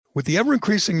With the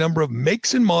ever-increasing number of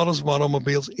makes and models of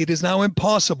automobiles, it is now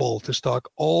impossible to stock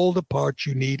all the parts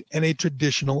you need in a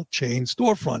traditional chain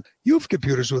storefront. You have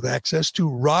computers with access to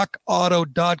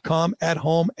rockauto.com at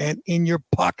home and in your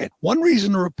pocket. One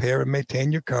reason to repair and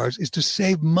maintain your cars is to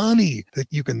save money that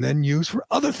you can then use for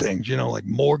other things, like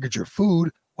mortgage or food.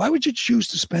 Why would you choose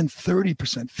to spend 30%,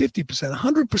 50%,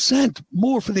 100%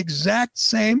 more for the exact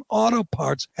same auto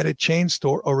parts at a chain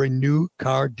store or a new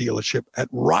car dealership?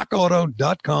 At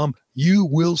rockauto.com, you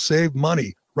will save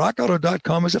money.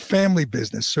 RockAuto.com is a family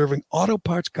business serving auto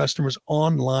parts customers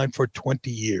online for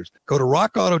 20 years. Go to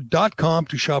RockAuto.com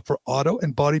to shop for auto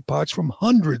and body parts from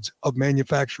hundreds of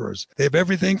manufacturers. They have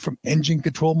everything from engine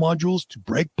control modules to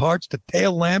brake parts to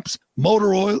tail lamps,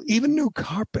 motor oil, even new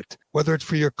carpet. Whether it's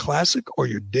for your classic or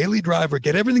your daily driver,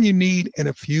 get everything you need in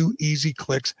a few easy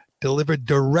clicks delivered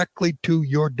directly to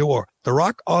your door. The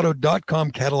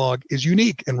RockAuto.com catalog is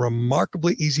unique and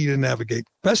remarkably easy to navigate.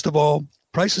 Best of all,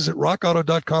 prices at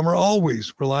rockauto.com are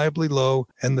always reliably low,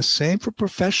 and the same for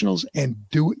professionals and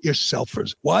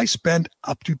do-it-yourselfers. Why spend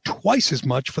up to twice as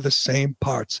much for the same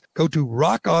parts? Go to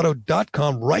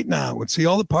rockauto.com right now and see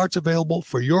all the parts available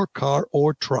for your car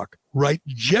or truck. Write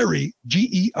Jerry,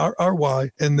 Gerry,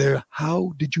 in their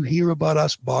How Did You Hear About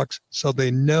Us box so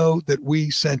they know that we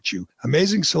sent you.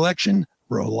 Amazing selection,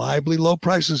 reliably low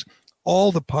prices,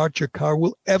 all the parts your car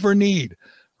will ever need.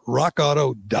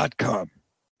 rockauto.com.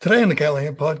 Today on the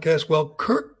Callahan Podcast,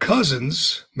 Kirk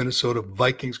Cousins, Minnesota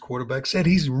Vikings quarterback, said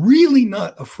he's really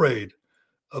not afraid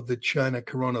of the China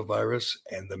coronavirus,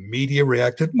 and the media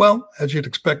reacted, as you'd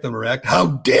expect them to react. How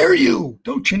dare you?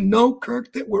 Don't you know,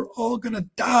 Kirk, that we're all going to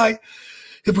die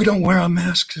if we don't wear our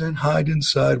masks and hide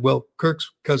inside? Well, Kirk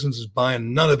Cousins is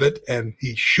buying none of it, and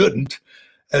he shouldn't.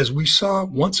 As we saw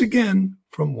once again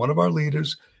from one of our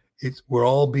leaders, we're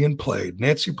all being played.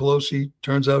 Nancy Pelosi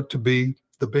turns out to be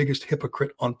the biggest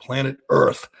hypocrite on planet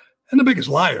Earth, and the biggest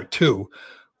liar, too.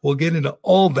 We'll get into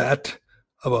all that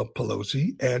about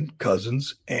Pelosi and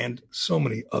Cousins and so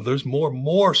many others.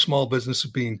 More small businesses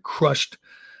being crushed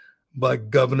by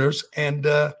governors, and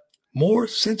more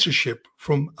censorship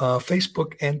from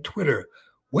Facebook and Twitter.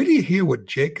 Where do you hear what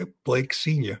Jacob Blake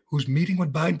Sr., who's meeting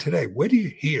with Biden today, where do you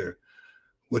hear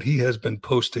what he has been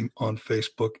posting on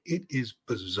Facebook? It is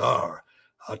bizarre.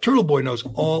 Turtle Boy knows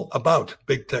all about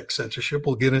big tech censorship.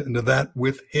 We'll get into that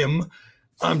with him.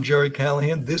 I'm Jerry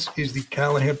Callahan. This is the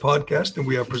Callahan Podcast, and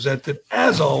we are presented,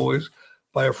 as always,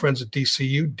 by our friends at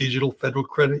DCU, Digital Federal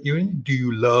Credit Union. Do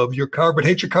you love your car but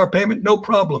hate your car payment? No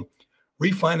problem.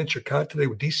 Refinance your car today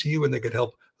with DCU, and they could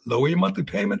help lower your monthly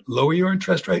payment, lower your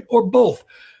interest rate, or both.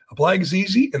 Applying is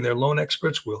easy, and their loan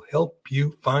experts will help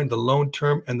you find the loan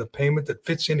term and the payment that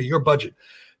fits into your budget.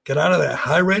 Get out of that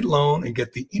high-rate loan and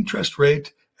get the interest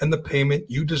rate and the payment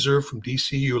you deserve from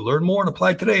DCU. Learn more and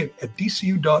apply today at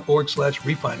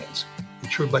dcu.org/refinance.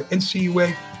 Insured by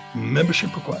NCUA,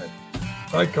 membership required.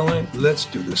 All right, Callahan, let's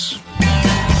do this.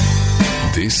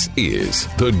 This is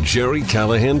the Jerry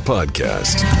Callahan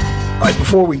Podcast. All right,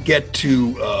 before we get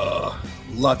to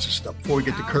lots of stuff, before we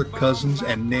get to Kirk Cousins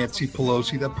and Nancy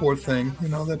Pelosi, that poor thing,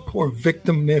 that poor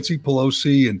victim, Nancy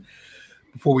Pelosi, and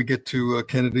before we get to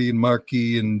Kennedy and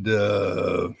Markey and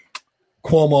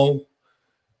Cuomo,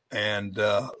 and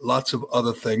lots of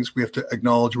other things, we have to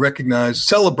acknowledge, recognize,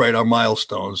 celebrate our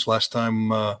milestones. Last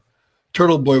time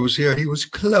Turtle Boy was here, he was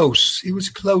close. He was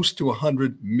close to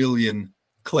 100 million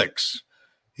clicks.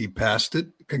 He passed it.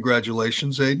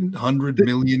 Congratulations, Aiden. 100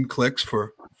 million clicks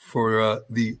for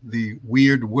the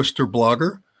weird Worcester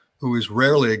blogger who is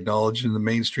rarely acknowledged in the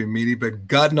mainstream media, but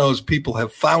God knows people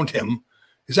have found him.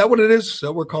 Is that what it is? Is that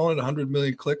what we're calling it, 100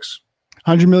 million clicks?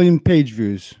 100 million page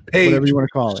views, whatever you want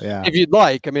to call it. Yeah. If you'd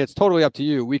like, it's totally up to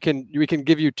you. We can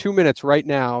give you 2 minutes right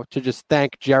now to just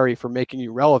thank Jerry for making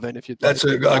you relevant. If you'd like. That's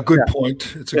a good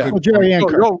point. It's a good point. Jerry,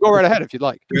 go right ahead if you'd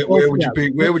like. Where would you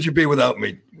be? Where would you be without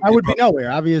me? I would be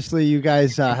nowhere. Obviously, you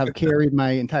guys have carried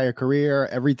my entire career.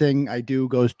 Everything I do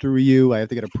goes through you. I have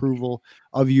to get approval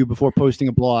of you before posting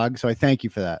a blog. So I thank you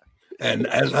for that. And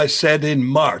as I said in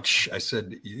March, I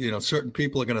said, certain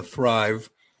people are going to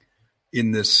thrive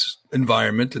in this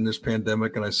environment, in this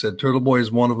pandemic. And I said, Turtle Boy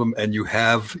is one of them. And you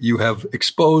have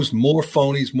exposed more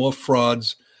phonies, more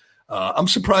frauds. I'm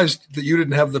surprised that you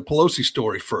didn't have the Pelosi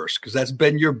story first, because that's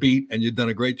been your beat. And you've done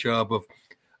a great job of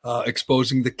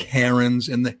exposing the Karens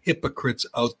and the hypocrites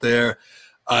out there.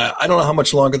 I don't know how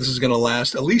much longer this is going to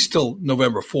last, at least till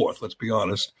November 4th, let's be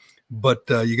honest. But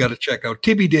you got to check out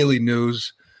TB Daily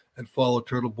News and follow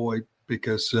Turtle Boy,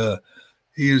 because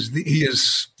he is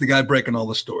the guy breaking all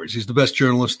the stories. He's the best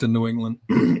journalist in New England.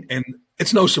 And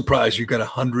it's no surprise you got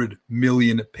 100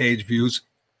 million page views.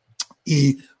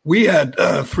 We had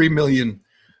 3 million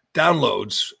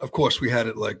downloads. Of course, we had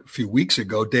it like a few weeks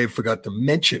ago. Dave forgot to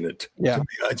mention it. Yeah. To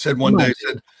me. I said one day, I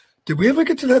said, did we ever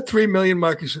get to that 3 million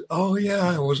mark? He said, oh,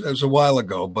 yeah, it was a while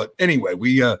ago. But anyway,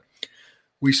 we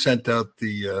sent out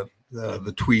the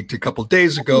tweet a couple of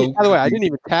days ago. By the way, I didn't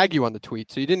even tag you on the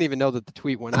tweet, so you didn't even know that the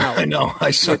tweet went out. I know. I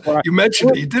saw you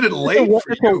mentioned it. You did it late.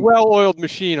 It's a well-oiled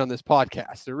machine on this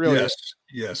podcast. It really is.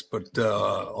 Yes. But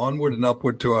onward and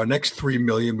upward to our next 3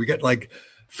 million. We get like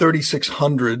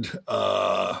 3,600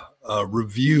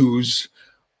 reviews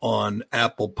on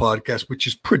Apple Podcasts, which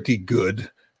is pretty good.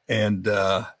 And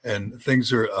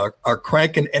things are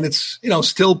cranking, and it's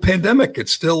still pandemic.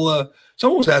 It's still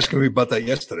someone was asking me about that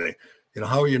yesterday.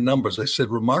 How are your numbers? I said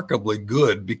remarkably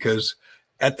good, because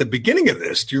at the beginning of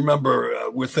this, do you remember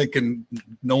we're thinking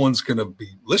no one's going to be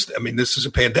listening? I mean, this is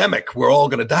a pandemic. We're all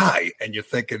going to die, and you're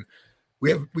thinking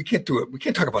we can't do it. We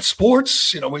can't talk about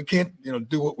sports. We can't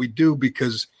do what we do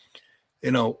because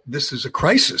this is a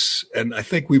crisis. And I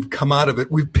think we've come out of it.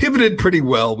 We've pivoted pretty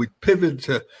well. We pivoted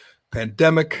to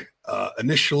pandemic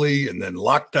initially, and then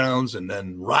lockdowns, and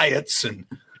then riots, and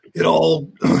it all,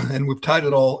 and we've tied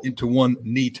it all into one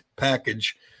neat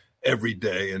package every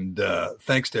day. And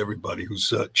thanks to everybody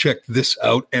who's checked this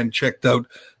out and checked out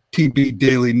TB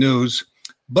Daily News.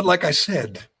 But like I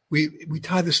said, we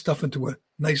tie this stuff into a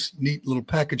nice, neat little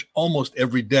package almost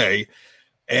every day.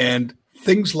 And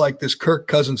things like this Kirk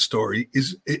Cousins story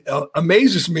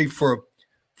amazes me for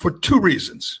two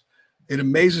reasons. It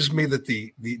amazes me that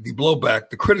the blowback,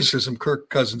 the criticism Kirk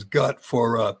Cousins got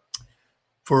for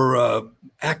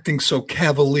acting so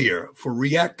cavalier, for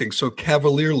reacting so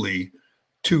cavalierly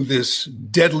to this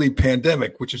deadly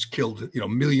pandemic, which has killed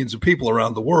millions of people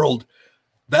around the world.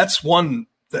 That's one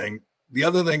thing. The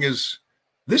other thing is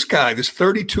this guy, this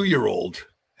 32-year-old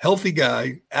healthy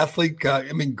guy, athlete guy.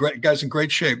 I mean, guy's in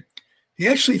great shape. He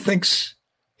actually thinks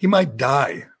he might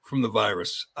die from the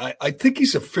virus. I think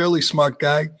he's a fairly smart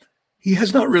guy. He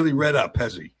has not really read up,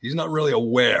 has he? He's not really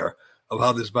aware of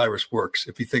how this virus works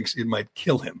if he thinks it might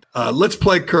kill him. Let's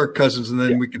play Kirk Cousins, and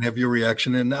then we can have your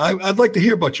reaction. And I'd like to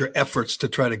hear about your efforts to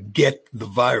try to get the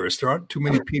virus. There aren't too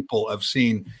many people I've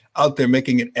seen out there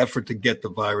making an effort to get the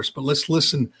virus. But let's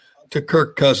listen to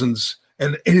Kirk Cousins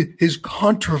and his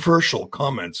controversial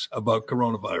comments about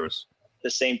coronavirus. At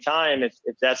the same time, if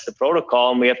that's the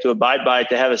protocol and we have to abide by it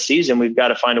to have a season, we've got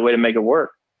to find a way to make it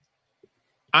work.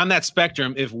 On that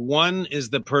spectrum, if 1 is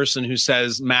the person who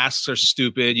says masks are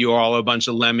stupid, you are all a bunch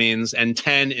of lemmings, and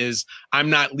 10 is I'm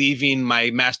not leaving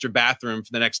my master bathroom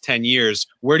for the next 10 years,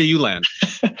 where do you land?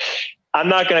 I'm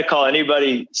not going to call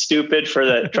anybody stupid for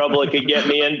the trouble it could get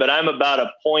me in, but I'm about a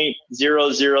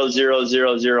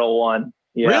 0.000001.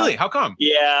 Yeah. Really? How come?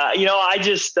 Yeah. I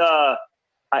just,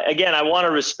 I want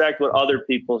to respect what other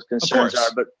people's concerns are.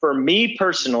 But for me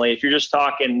personally, if you're just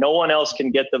talking, no one else can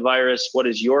get the virus. What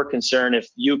is your concern if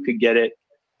you could get it?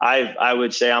 I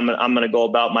would say I'm going to go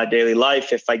about my daily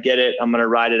life. If I get it, I'm going to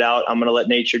ride it out. I'm going to let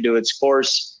nature do its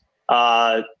course.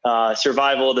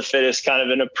 Survival of the fittest kind of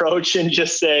an approach, and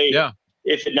just say,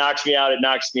 if it knocks me out, it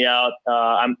knocks me out.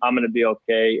 I'm going to be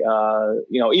okay.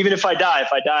 Even if I die,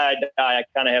 I die. I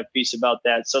kind of have peace about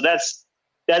that. So that's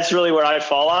really where I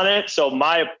fall on it. So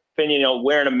my opinion,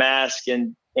 wearing a mask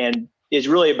and is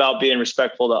really about being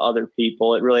respectful to other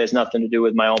people. It really has nothing to do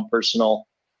with my own personal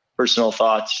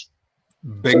thoughts.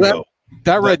 Bingo. So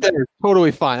that right there is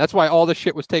totally fine. That's why all the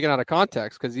shit was taken out of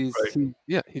context, because he's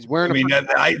wearing. I mean,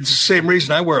 it's the same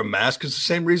reason I wear a mask. It's the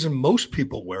same reason most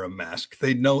people wear a mask.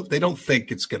 They don't think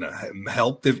it's going to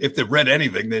help. If they've read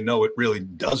anything, they know it really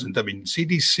doesn't. I mean,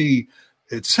 CDC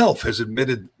itself has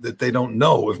admitted that they don't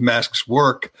know if masks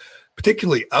work,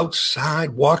 particularly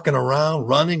outside, walking around,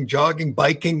 running, jogging,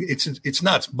 biking. It's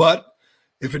nuts. But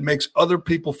if it makes other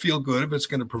people feel good, if it's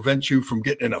going to prevent you from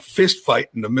getting in a fist fight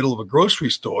in the middle of a grocery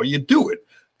store, you do it.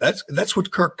 That's what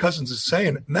Kirk Cousins is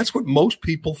saying, and that's what most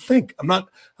people think. I'm not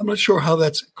sure how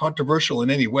that's controversial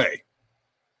in any way.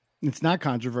 It's not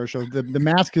controversial. The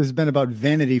mask has been about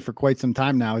vanity for quite some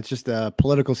time now. It's just a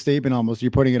political statement almost. You're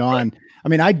putting it on. Right. I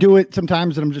mean, I do it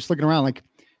sometimes, and I'm just looking around like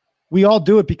we all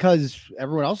do it because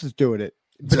everyone else is doing it.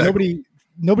 But exactly.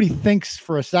 Nobody thinks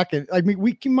for a second. I mean,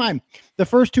 we keep in mind the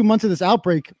first 2 months of this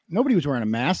outbreak, nobody was wearing a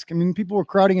mask. I mean, people were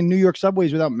crowding in New York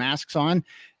subways without masks on,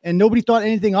 and nobody thought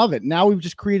anything of it. Now we've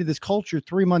just created this culture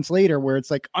 3 months later where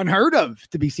it's like unheard of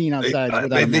to be seen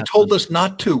outside. They told us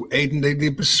not to, Aiden.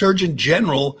 The Surgeon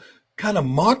General kind of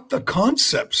mocked the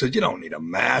concept, said you don't need a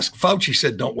mask. Fauci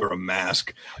said don't wear a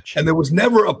mask. And there was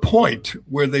never a point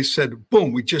where they said,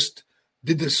 boom, we just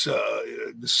did this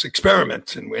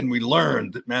experiment and we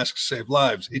learned that masks save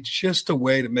lives. It's just a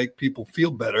way to make people feel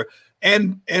better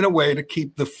and a way to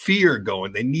keep the fear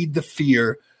going. They need the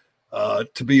fear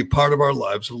to be a part of our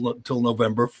lives until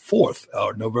November 4th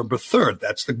or November 3rd.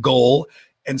 That's the goal.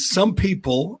 And some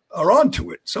people are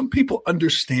onto it. Some people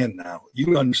understand now.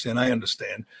 You understand, I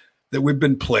understand that we've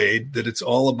been played, that it's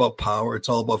all about power. It's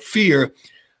all about fear.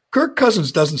 Kirk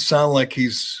Cousins doesn't sound like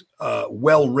he's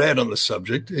well-read on the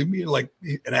subject. I mean, like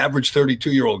an average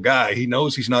 32-year-old guy, he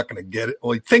knows he's not going to get it.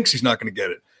 Well, he thinks he's not going to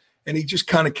get it. And he just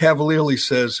kind of cavalierly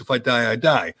says, if I die, I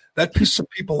die. That pisses some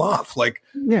people off. Like,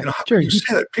 how can you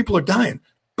say that? People are dying,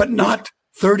 but not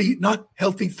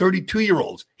healthy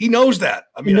 32-year-olds. He knows that.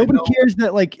 I mean, nobody cares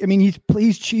that,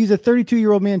 he's a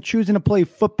 32-year-old man choosing to play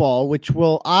football, which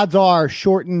will, odds are,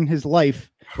 shorten his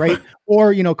life, right?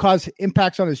 Or, cause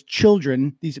impacts on his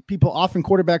children. These people, often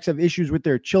quarterbacks, have issues with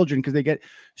their children because they get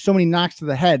so many knocks to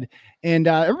the head. And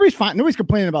everybody's fine. Nobody's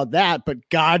complaining about that. But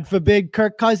God forbid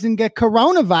Kirk Cousins get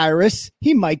coronavirus.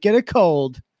 He might get a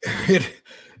cold.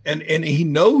 And he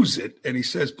knows it, and he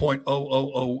says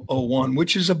 0.00001,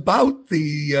 which is about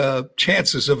the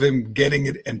chances of him getting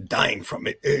it and dying from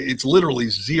it. It's literally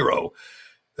zero.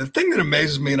 The thing that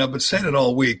amazes me, and I've been saying it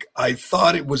all week, I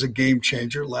thought it was a game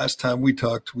changer. Last time we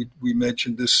talked, we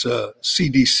mentioned this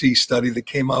CDC study that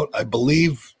came out, I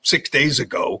believe, 6 days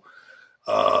ago,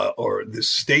 or this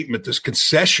statement, this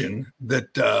concession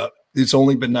that it's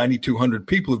only been 9,200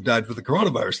 people who've died for the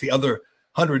coronavirus. The other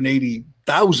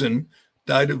 180,000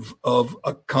 died of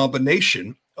a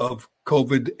combination of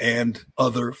COVID and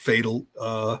other fatal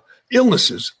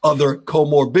illnesses, other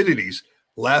comorbidities.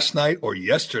 Last night or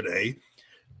yesterday,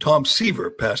 Tom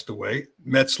Seaver passed away.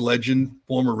 Mets legend,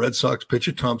 former Red Sox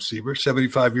pitcher Tom Seaver,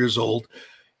 75 years old.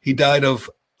 He died of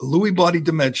Lewy body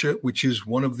dementia, which is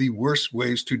one of the worst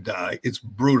ways to die. It's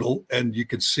brutal, and you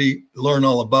can learn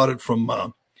all about it from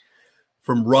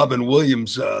Robin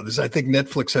Williams. I think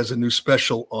Netflix has a new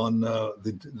special on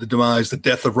the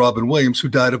death of Robin Williams, who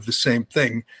died of the same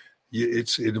thing.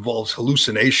 It involves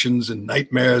hallucinations and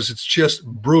nightmares. It's just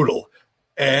brutal.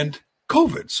 And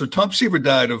COVID. So Tom Seaver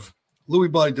died of Lewy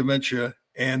body dementia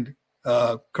and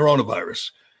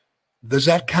coronavirus. Does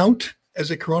that count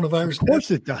as a coronavirus? Of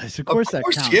course it does. Of course that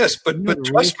counts. Yes, but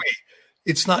trust me,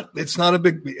 it's not a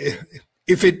big.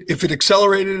 If it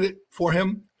accelerated it for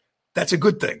him, that's a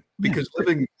good thing, because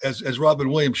living as Robin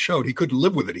Williams showed, he couldn't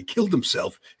live with it. He killed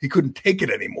himself. He couldn't take it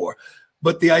anymore.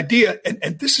 But the idea,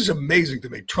 and this is amazing to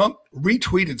me, Trump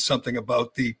retweeted something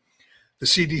about the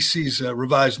CDC's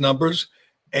revised numbers,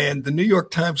 and the New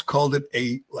York Times called it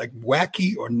a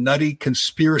wacky or nutty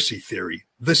conspiracy theory.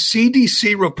 The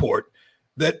CDC report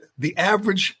that the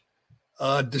average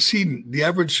decedent, the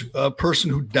average person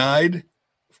who died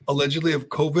allegedly of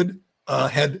COVID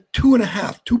had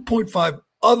 2.5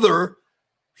 other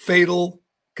fatal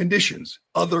conditions,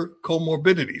 other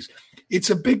comorbidities. It's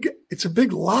a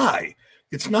big lie.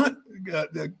 It's not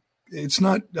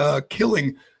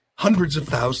killing hundreds of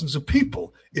thousands of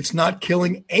people. It's not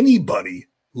killing anybody,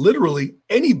 literally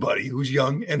anybody who's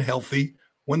young and healthy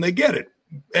when they get it.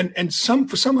 And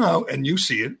somehow, and you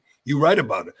see it, you write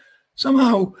about it,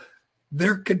 somehow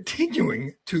they're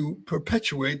continuing to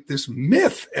perpetuate this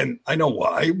myth. And I know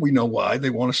why. We know why.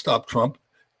 They want to stop Trump.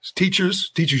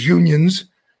 Teachers unions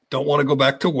don't want to go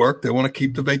back to work. They want to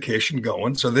keep the vacation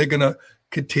going. So they're going to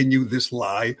continue this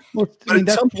lie. Well, but at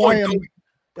some point,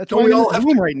 that's why I'm in the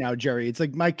room right now, Jerry. It's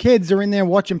like my kids are in there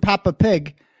watching Peppa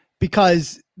Pig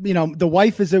because, the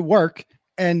wife is at work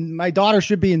and my daughter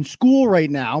should be in school right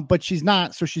now, but she's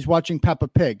not. So she's watching Peppa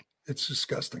Pig. It's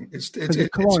disgusting. It's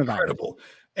incredible.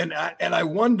 And I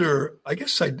wonder, I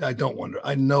guess I don't wonder.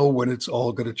 I know when it's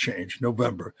all going to change,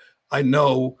 November. I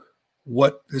know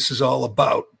what this is all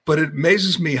about, but it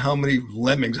amazes me how many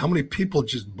lemmings, how many people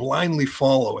just blindly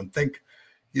follow and think,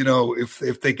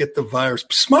 if they get the virus,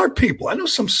 smart people. I know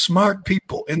some smart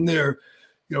people in their,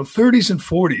 30s and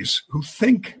 40s who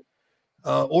think,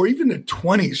 or even in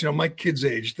 20s, my kids'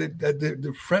 age,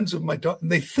 they're friends of my daughter,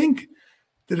 and they think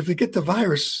that if they get the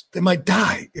virus, they might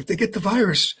die. If they get the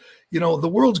virus, the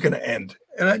world's going to end.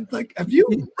 And I'm like, have you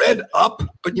read up?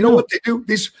 But you know what they do?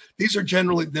 These are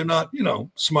generally, they're not,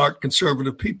 smart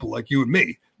conservative people like you and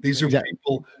me. These are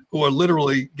people who are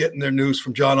literally getting their news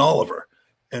from John Oliver.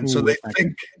 And so they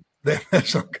think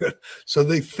that's not good. So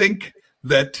they think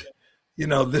that,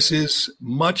 this is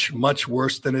much, much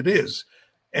worse than it is.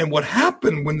 And what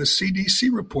happened when the CDC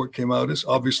report came out is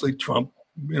obviously Trump,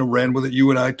 ran with it. You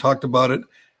and I talked about it.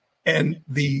 And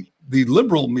the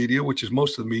liberal media, which is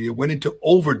most of the media, went into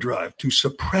overdrive to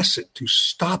suppress it, to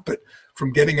stop it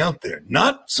from getting out there.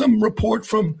 Not some report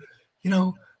from,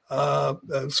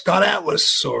 Scott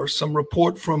Atlas or some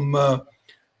report from,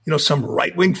 some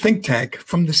right-wing think tank,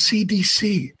 from the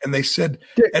CDC. And they said,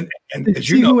 and as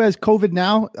you know, who has COVID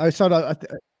now? I saw that.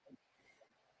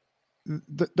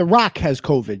 the Rock has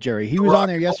COVID, Jerry. He was on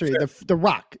there yesterday. The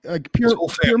Rock, like pure,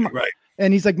 right?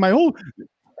 And he's like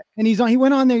and he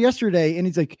went on there yesterday, and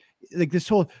he's like this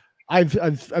whole.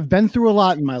 I've been through a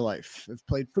lot in my life. I've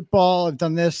played football. I've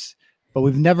done this, but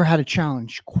we've never had a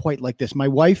challenge quite like this. My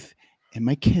wife and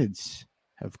my kids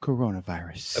have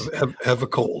coronavirus. Have a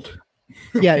cold.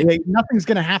 Yeah, nothing's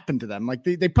going to happen to them. Like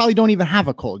they probably don't even have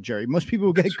a cold, Jerry. Most people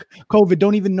who get COVID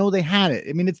don't even know they had it.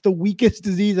 I mean, it's the weakest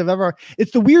disease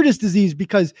it's the weirdest disease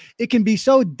because it can be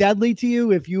so deadly to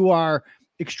you if you are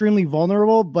extremely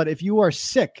vulnerable. But if you are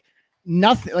sick,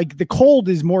 nothing like the cold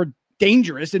is more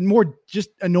dangerous and more just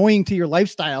annoying to your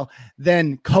lifestyle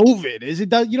than COVID is. You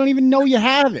don't even know you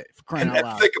have it. For crying out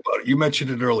loud. Think about it. You mentioned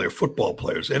it earlier. Football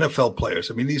players, NFL players.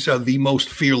 I mean, these are the most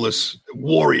fearless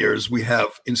warriors we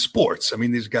have in sports. I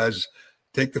mean, these guys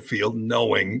take the field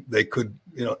knowing they could,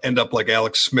 end up like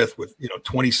Alex Smith with,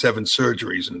 27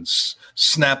 surgeries and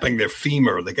snapping their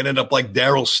femur. They could end up like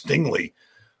Darryl Stingley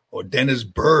or Dennis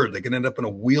Bird. They could end up in a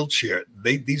wheelchair.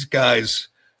 These guys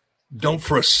don't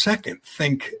for a second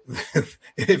think,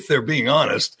 if they're being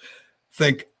honest,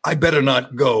 think I better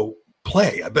not go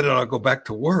play. I better not go back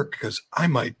to work because I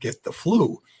might get the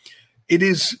flu. It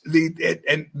is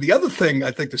and the other thing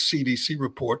I think the CDC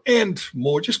report and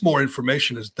more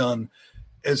information has done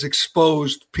has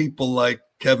exposed people like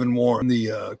Kevin Warren,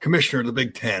 the commissioner of the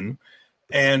Big Ten,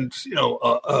 and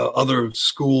other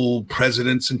school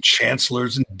presidents and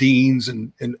chancellors and deans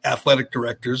and athletic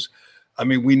directors. I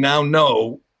mean, we now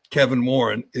know Kevin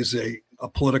Warren is a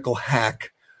political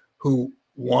hack who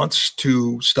wants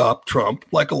to stop Trump,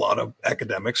 like a lot of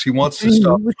academics. He wants to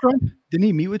stop Trump. Didn't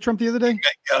he meet with Trump the other day?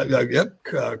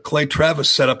 Yep. Clay Travis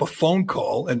set up a phone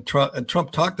call, and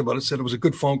Trump talked about it, said it was a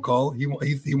good phone call. He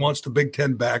wants the Big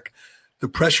Ten back. The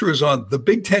pressure is on. The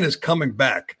Big Ten is coming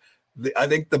back. I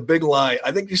think the big lie,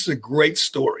 I think this is a great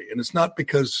story, and it's not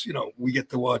because, we get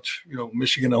to watch,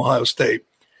 Michigan, Ohio State.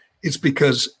 It's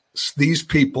because these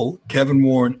people, Kevin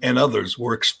Warren and others,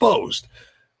 were exposed.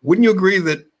 Wouldn't you agree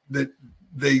that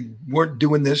they weren't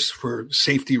doing this for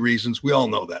safety reasons? We all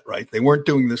know that, right? They weren't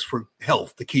doing this for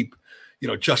health to keep,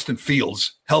 Justin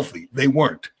Fields healthy. They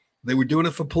weren't. They were doing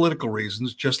it for political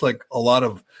reasons, just like a lot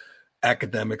of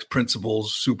academics,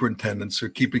 principals, superintendents are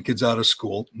keeping kids out of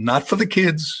school, not for the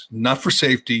kids, not for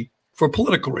safety, for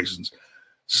political reasons.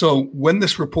 So when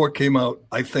this report came out,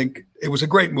 I think it was a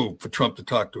great move for Trump to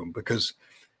talk to him because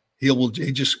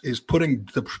he just is putting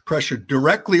the pressure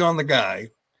directly on the guy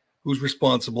who's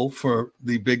responsible for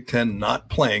the Big Ten not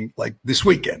playing like this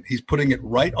weekend. He's putting it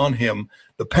right on him.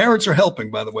 The parents are helping,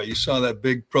 by the way. You saw that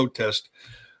big protest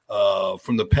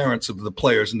from the parents of the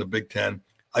players in the Big Ten.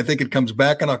 I think it comes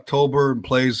back in October and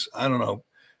plays,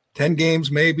 10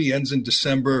 games maybe, ends in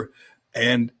December,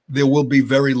 and there will be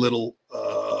very little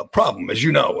problem, as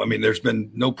you know. I mean, there's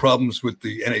been no problems with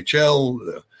the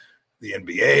NHL, the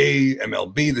NBA,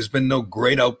 MLB. There's been no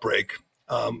great outbreak.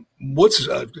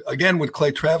 Again, with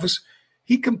Clay Travis,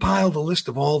 he compiled a list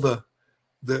of all the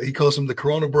he calls them the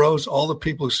Corona Bros, all the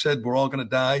people who said we're all going to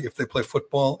die if they play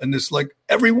football. And it's like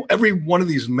every one of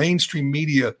these mainstream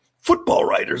media football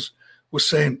writers was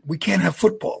saying we can't have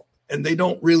football, and they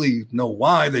don't really know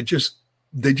why. They just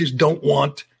don't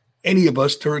want any of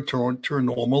us to return to a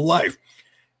normal life.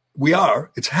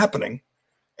 It's happening,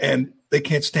 and they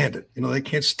can't stand it. They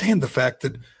can't stand the fact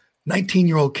that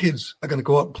 19-year-old kids are going to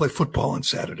go out and play football on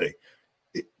Saturday.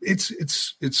 But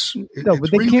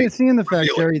they can't stand the fact,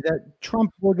 Jerry, that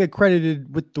Trump will get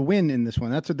credited with the win in this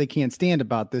one. That's what they can't stand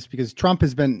about this, because Trump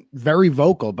has been very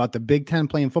vocal about the Big Ten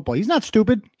playing football. He's not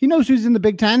stupid. He knows who's in the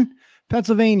Big Ten: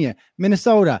 Pennsylvania,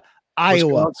 Minnesota,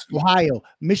 Iowa, Wisconsin, Ohio,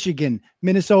 Michigan,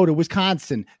 Minnesota,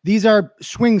 Wisconsin. These are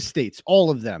swing states, all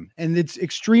of them. And it's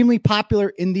extremely popular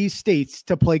in these states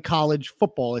to play college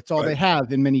football. It's all they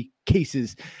have in many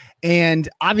cases. And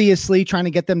obviously trying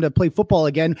to get them to play football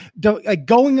again,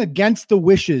 going against the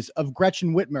wishes of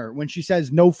Gretchen Whitmer when she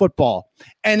says no football,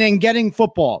 and then getting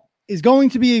football is going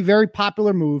to be a very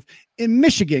popular move in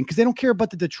Michigan, because they don't care about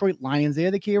the Detroit Lions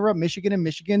there. They care about Michigan and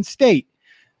Michigan State.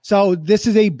 So this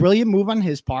is a brilliant move on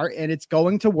his part, and it's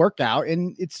going to work out.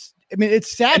 And it's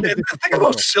sad. And think about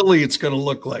how silly it's going to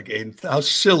look like, Aiden. How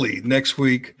silly next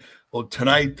week. Well,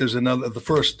 tonight there's the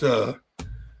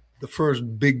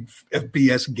first big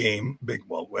FBS game,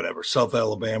 South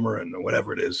Alabama and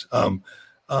whatever it is. And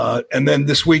then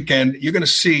this weekend, you're going to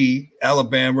see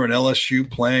Alabama and LSU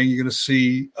playing. You're going to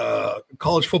see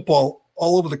college football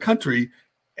all over the country.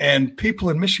 And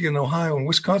people in Michigan, Ohio, and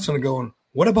Wisconsin are going,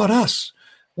 what about us?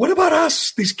 What about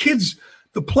us? These kids,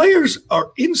 the players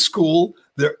are in school.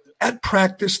 They're at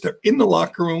practice. They're in the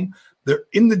locker room. They're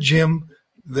in the gym.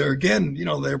 They're again,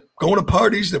 they're going to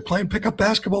parties, they're playing pickup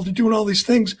basketball, they're doing all these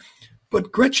things.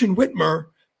 But Gretchen Whitmer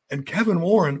and Kevin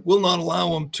Warren will not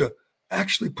allow them to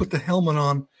actually put the helmet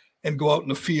on and go out in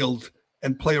the field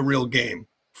and play a real game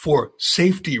for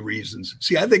safety reasons.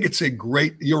 See, I think it's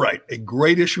you're right, a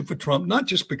great issue for Trump, not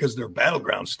just because they're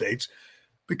battleground states,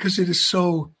 because it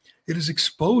is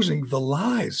exposing the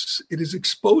lies. It is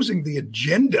exposing the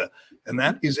agenda. And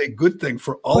that is a good thing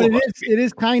for all of us. It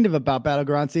is kind of about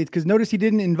battleground states, because notice he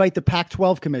didn't invite the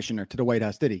Pac-12 commissioner to the White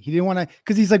House, did he? He didn't want to,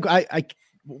 because he's like, I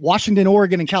Washington,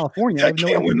 Oregon, and California. I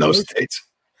can't win those states.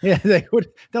 Yeah, they would.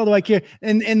 How do I care?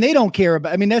 And they don't care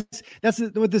about. I mean, that's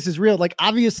what this is real. Like,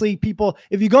 obviously, people.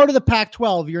 If you go to the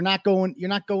Pac-12, you're not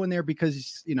going there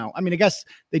because I mean, I guess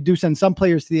they do send some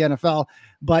players to the NFL,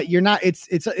 but you're not.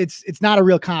 It's not a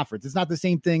real conference. It's not the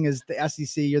same thing as the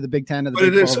SEC or the Big Ten or the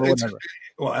Big 12 or whatever.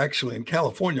 Well, actually, in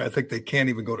California, I think they can't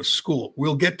even go to school.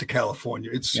 We'll get to California.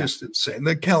 It's just insane.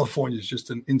 California is just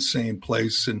an insane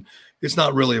place, and it's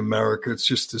not really America. It's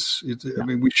just this. I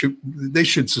mean, they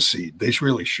should secede. They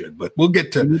really should. But we'll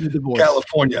get to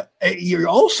California. You're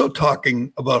also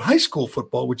talking about high school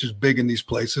football, which is big in these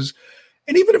places.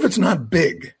 And even if it's not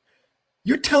big,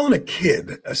 you're telling a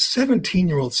kid, a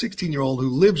 17-year-old, 16-year-old who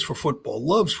lives for football,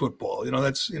 loves football.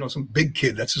 That's some big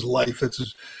kid. That's his life.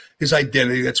 That's his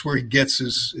identity. That's where he gets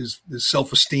his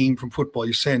self-esteem from football.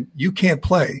 You're saying you can't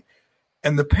play,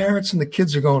 and the parents and the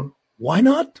kids are going, "Why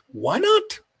not? Why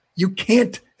not?" You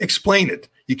can't explain it.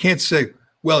 You can't say,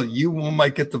 well, you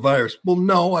might get the virus. Well,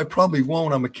 no, I probably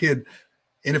won't. I'm a kid.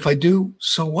 And if I do,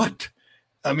 so what?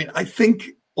 I mean, I think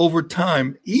over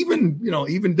time,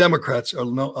 even Democrats are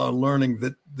learning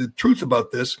the truth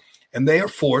about this, and they are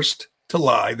forced to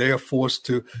lie. They are forced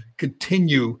to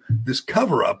continue this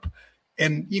cover up.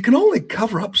 And you can only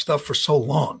cover up stuff for so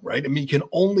long, right? I mean, you can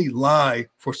only lie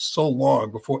for so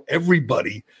long before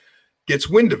everybody gets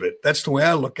wind of it. That's the way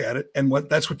I look at it. And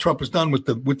that's what Trump has done with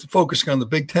the focusing on the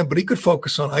Big Ten, but he could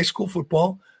focus on high school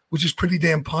football, which is pretty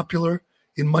damn popular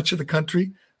in much of the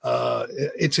country.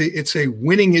 It's a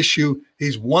winning issue.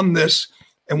 He's won this.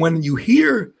 And when you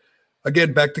hear,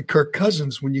 again, back to Kirk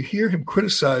Cousins, when you hear him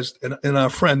criticized, and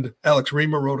our friend Alex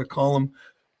Reamer wrote a column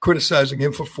criticizing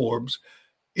him for Forbes,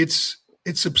 it's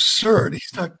absurd.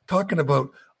 He's talking about,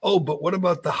 but what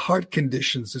about the heart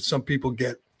conditions that some people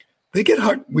get? They get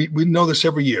heart. We know this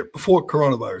every year before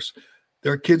coronavirus.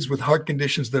 There are kids with heart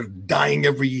conditions that are dying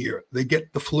every year. They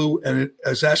get the flu and it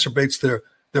exacerbates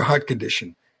their heart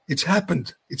condition. It's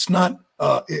happened. It's not.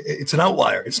 It's an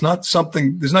outlier. It's not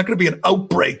something. There's not going to be an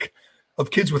outbreak of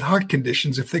kids with heart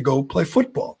conditions if they go play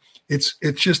football. It's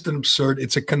just an absurd.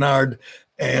 It's a canard,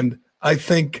 and I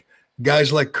think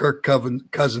guys like Kirk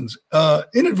Cousins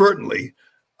inadvertently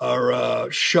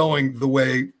are showing the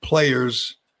way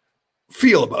players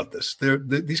feel about this.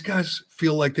 These guys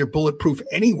feel like they're bulletproof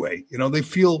anyway. They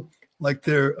feel like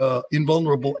they're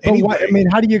invulnerable anyway.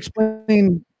 How do you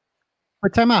explain? For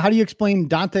time out, how do you explain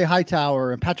Dante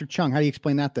Hightower and Patrick Chung? How do you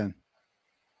explain that then?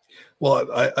 Well,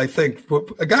 I think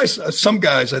some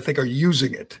guys I think are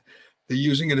using it. They're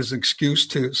using it as an excuse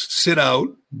to sit out,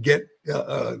 get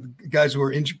guys who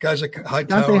are injured. Guys like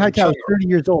Hightower. Dante Hightower is 30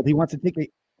 years old. He wants to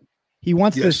take He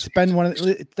wants to spend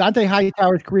Dante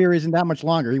Hightower's career isn't that much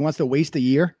longer. He wants to waste a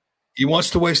year. He wants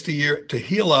to waste a year to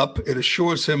heal up. It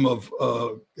assures him of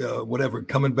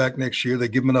coming back next year. They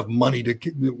give him enough money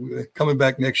to coming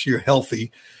back next year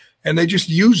healthy, and they just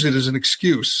use it as an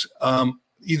excuse.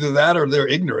 Either that or they're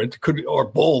ignorant. It could be, or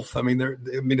both. I mean,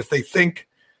 if they think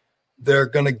they're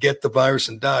going to get the virus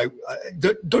and die,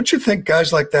 don't you think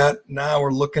guys like that now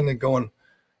are looking and going,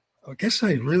 I guess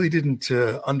I really didn't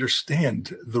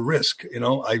understand the risk.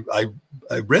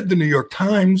 I read the New York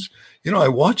Times. I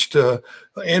watched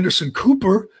Anderson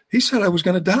Cooper. He said I was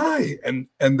going to die.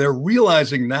 And they're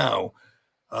realizing now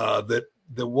that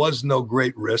there was no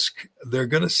great risk. They're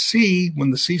going to see when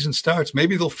the season starts.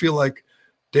 Maybe they'll feel like,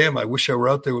 damn, I wish I were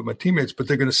out there with my teammates. But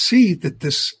they're going to see that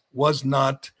this was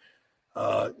not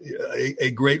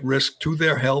a great risk to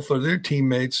their health or their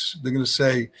teammates. They're going to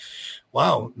say,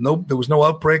 wow, there was no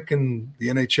outbreak in the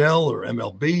NHL or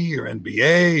MLB or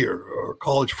NBA or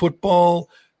college football.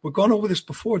 We've gone over this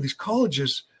before. These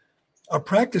colleges are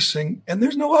practicing, and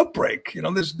there's no outbreak.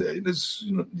 There's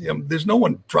no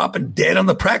one dropping dead on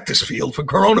the practice field for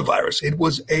coronavirus. It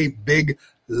was a big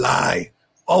lie,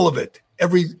 all of it.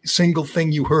 Every single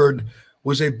thing you heard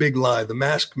was a big lie. The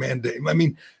mask mandate. I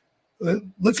mean,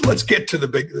 let's get to the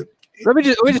big. Let me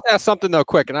just ask something though,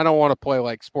 quick, and I don't want to play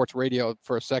like sports radio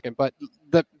for a second, but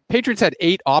the Patriots had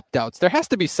 8 opt-outs. There has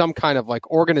to be some kind of like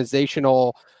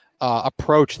organizational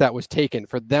approach that was taken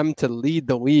for them to lead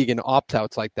the league in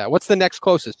opt-outs like that. What's the next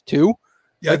closest? 2?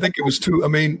 Yeah, I think it was too. I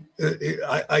mean,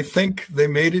 I think they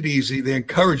made it easy. They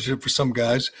encouraged it for some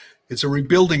guys. It's a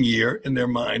rebuilding year in their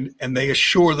mind, and they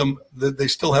assure them that they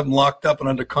still have them locked up and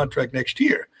under contract next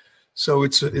year. So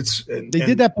they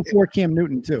did that before Cam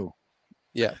Newton too.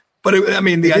 Yeah, but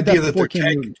the idea that they're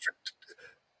tanking.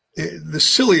 The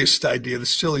silliest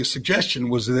suggestion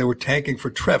was that they were tanking for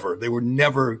Trevor. They were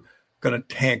never going to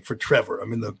tank for Trevor. I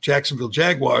mean, the Jacksonville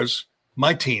Jaguars,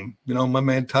 my team, my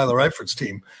man Tyler Eifert's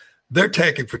team, they're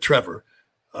tanking for Trevor.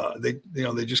 They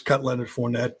just cut Leonard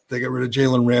Fournette. They got rid of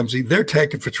Jalen Ramsey. They're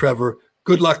tanking for Trevor.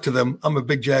 Good luck to them. I'm a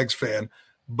big Jags fan.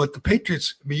 But the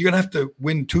Patriots, I mean, you're going to have to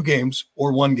win 2 games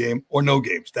or 1 game or no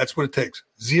games. That's what it takes.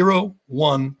 0,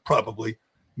 1, probably,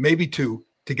 maybe 2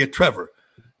 to get Trevor.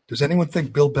 Does anyone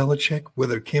think Bill Belichick,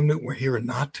 whether Cam Newton were here or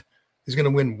not, is going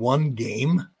to win 1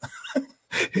 game?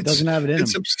 He doesn't have it in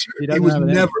him. He was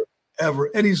never, ever.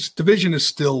 And his division is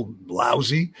still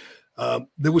lousy.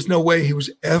 There was no way he was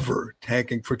ever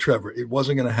tanking for Trevor. It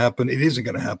wasn't going to happen. It isn't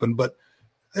going to happen. But,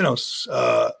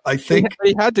 I think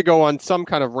he had to go on some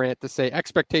kind of rant to say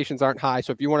expectations aren't high.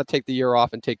 So if you want to take the year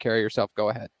off and take care of yourself, go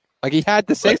ahead. Like he had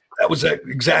to say that was it.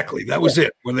 Exactly. That was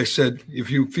it. When they said,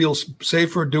 if you feel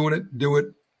safer doing it, do it,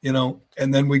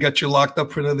 and then we got you locked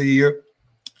up for another year.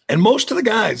 And most of the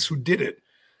guys who did it,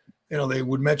 they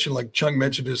would mention, like Chung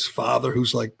mentioned his father,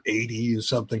 who's like 80 or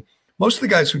something. Most of the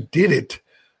guys who did it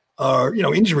are,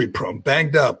 injury prone,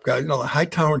 banged up guys, the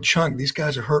Hightower and Chung, these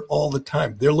guys are hurt all the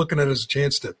time. They're looking at it as a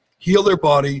chance to heal their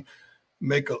body,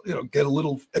 get a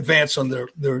little advance on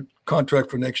their contract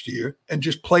for next year and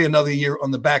just play another year on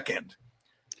the back end.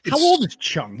 How old is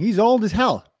Chung? He's old as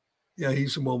hell. Yeah.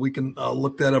 We can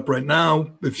look that up right now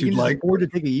if you'd like. Afford to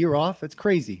take a year off. That's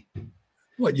crazy.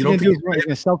 What, you don't think he's going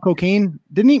to sell cocaine?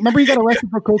 Didn't he? Remember he got arrested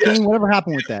for cocaine? Yes. Whatever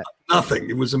happened with that? Nothing.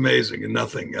 It was amazing and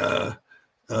nothing.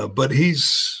 But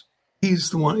he's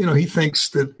the one, he thinks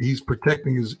that he's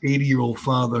protecting his 80-year-old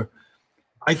father.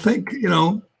 I think,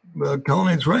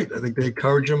 Callahan's right. I think they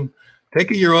encourage him,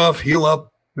 take a year off, heal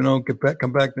up,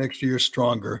 come back next year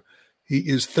stronger. He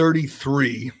is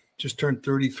 33, just turned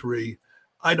 33.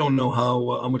 I don't know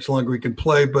how much longer he can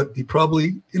play, but he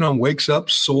probably, wakes up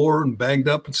sore and banged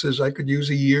up and says, I could use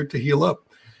a year to heal up.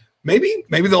 Maybe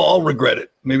they'll all regret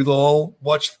it. Maybe they'll all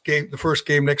watch the first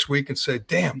game next week and say,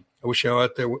 damn, I wish I were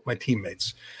out there with my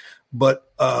teammates. But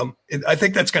I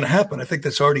think that's going to happen. I think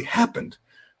that's already happened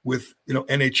with,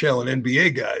 NHL and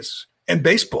NBA guys and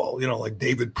baseball, like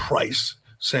David Price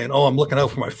saying, oh, I'm looking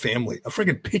out for my family. A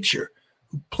friggin' pitcher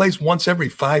who plays once every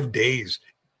 5 days.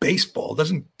 Baseball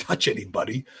doesn't touch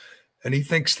anybody. And he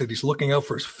thinks that he's looking out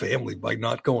for his family by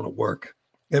not going to work.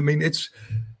 I mean, there's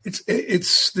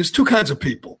 2 kinds of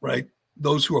people, right?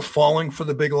 Those who are falling for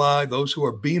the big lie, those who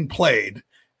are being played.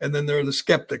 And then there are the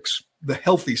skeptics, the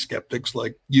healthy skeptics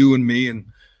like you and me and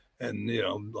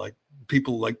like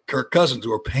people like Kirk Cousins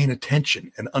who are paying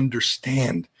attention and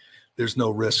understand there's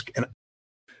no risk. And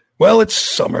well, it's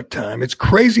summertime. It's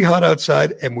crazy hot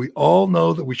outside, and we all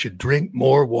know that we should drink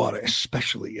more water,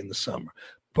 especially in the summer.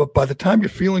 But by the time you're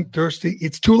feeling thirsty,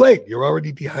 it's too late. You're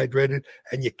already dehydrated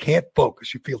and you can't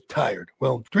focus. You feel tired.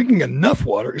 Well, drinking enough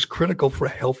water is critical for a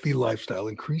healthy lifestyle.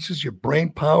 It increases your brain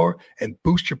power and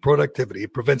boosts your productivity.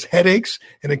 It prevents headaches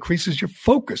and increases your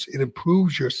focus. It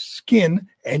improves your skin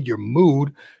and your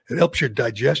mood. It helps your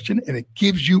digestion and it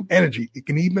gives you energy. It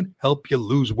can even help you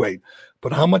lose weight.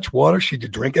 But how much water should you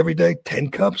drink every day?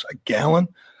 10 cups, a gallon?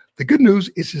 The good news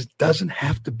is it doesn't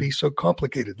have to be so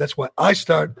complicated. That's why I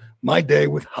start my day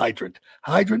with Hydrant.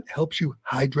 Hydrant helps you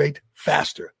hydrate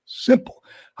faster. Simple.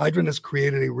 Hydrant has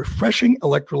created a refreshing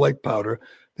electrolyte powder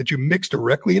that you mix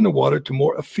directly in the water to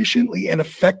more efficiently and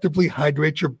effectively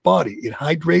hydrate your body. It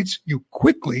hydrates you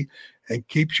quickly and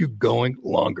keeps you going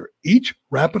longer. Each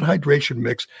rapid hydration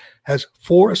mix has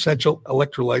 4 essential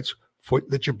electrolytes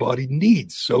that your body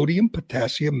needs: sodium,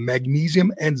 potassium,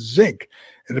 magnesium, and zinc.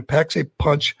 And it packs a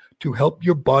punch to help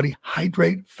your body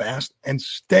hydrate fast and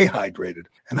stay hydrated.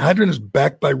 And Hydrant is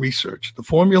backed by research. The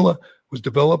formula was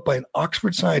developed by an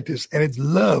Oxford scientist, and it's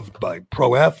loved by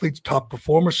pro athletes, top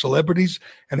performers, celebrities,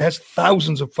 and has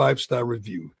thousands of 5-star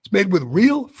reviews. It's made with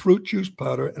real fruit juice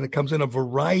powder, and it comes in a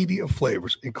variety of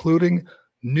flavors, including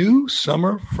new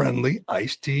summer-friendly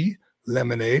iced tea,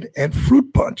 lemonade, and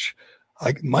fruit punch.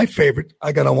 My favorite,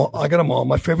 I got them all.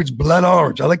 My favorite's blood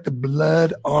orange. I like the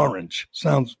blood orange.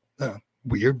 Sounds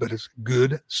weird, but it's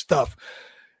good stuff.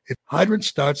 Hydrant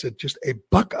starts at just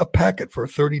 $1 a packet for a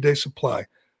 30-day supply.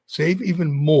 Save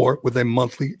even more with a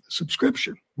monthly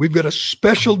subscription. We've got a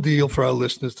special deal for our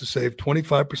listeners to save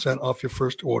 25% off your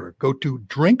first order. Go to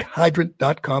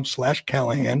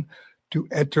drinkhydrant.com/Callahan to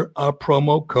enter our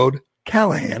promo code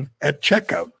Callahan at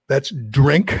checkout. That's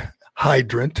drink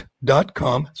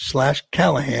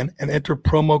drinkhydrant.com/Callahan and enter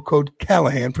promo code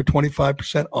Callahan for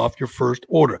 25% off your first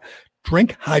order.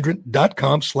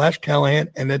 Drinkhydrant.com/Callahan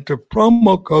and enter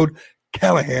promo code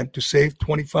Callahan to save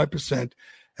 25%.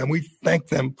 And we thank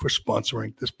them for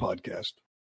sponsoring this podcast.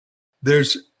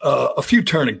 There's a few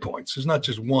turning points. There's not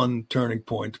just one turning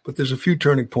point, but there's a few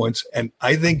turning points. And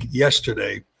I think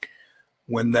yesterday,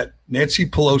 when that Nancy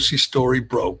Pelosi story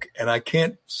broke, and I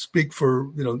can't speak for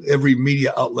every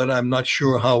media outlet. I'm not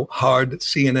sure how hard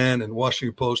CNN and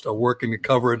Washington Post are working to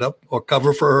cover it up or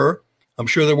cover for her. I'm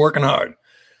sure they're working hard.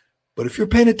 But if you're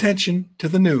paying attention to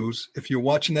the news, if you're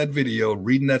watching that video,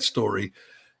 reading that story,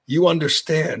 you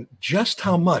understand just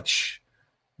how much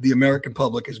the American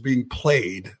public is being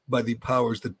played by the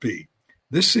powers that be.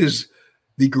 This is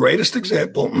the greatest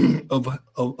example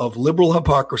of liberal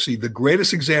hypocrisy, the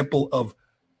greatest example of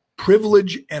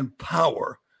privilege and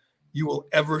power you will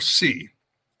ever see.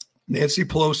 Nancy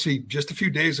Pelosi, just a few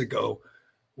days ago,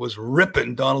 was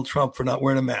ripping Donald Trump for not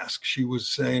wearing a mask. She was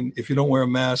saying, if you don't wear a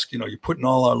mask, you're putting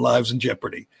all our lives in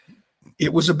jeopardy.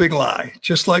 It was a big lie,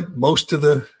 just like most of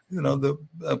the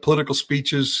political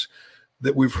speeches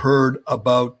that we've heard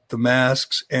about the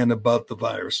masks and about the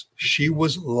virus. She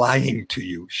was lying to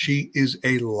you. She is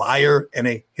a liar and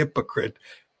a hypocrite.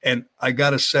 And I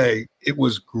got to say, it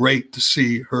was great to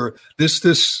see her.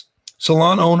 This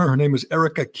salon owner, her name is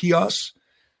Erica Kios.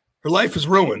 Her life is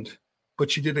ruined,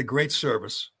 but she did a great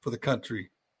service for the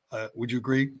country. Would you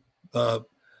agree?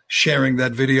 Sharing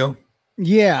that video?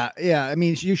 Yeah. I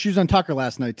mean, she was on Tucker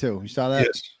last night too. You saw that?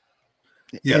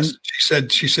 Yes.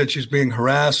 And She said she's being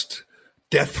harassed,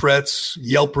 death threats,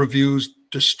 Yelp reviews,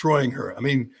 destroying her. I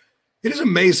mean, it is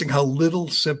amazing how little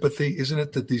sympathy, isn't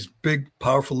it, that these big,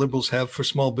 powerful liberals have for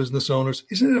small business owners?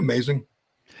 Isn't it amazing?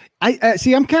 I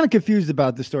see. I'm kind of confused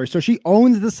about the story. So she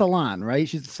owns the salon, right?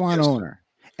 She's the salon owner.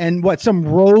 And what? Some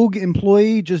rogue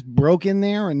employee just broke in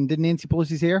there and did Nancy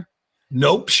Pelosi's hair?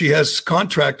 Nope. She has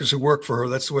contractors who work for her.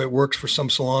 That's the way it works for some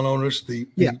salon owners. The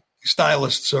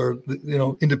stylists are,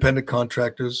 independent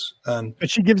contractors.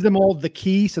 But she gives them all the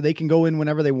key so they can go in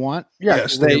whenever they want. Yeah,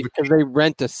 yes, because they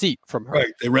rent a seat from her.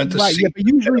 Right, they rent a seat. Yeah, but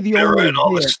usually the owner and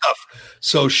all this stuff.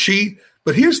 So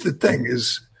but here's the thing: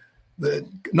 is that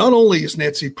not only is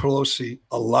Nancy Pelosi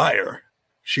a liar,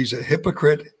 she's a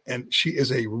hypocrite, and she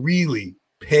is a really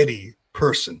petty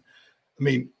person. I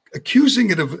mean,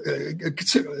 accusing it of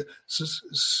the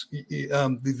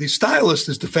stylist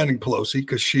is defending Pelosi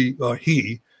because he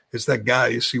is that guy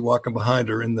you see walking behind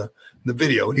her in the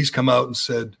video. And he's come out and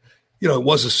said, it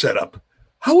was a setup.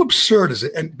 How absurd is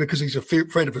it? And because he's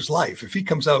afraid of his life. If he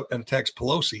comes out and attacks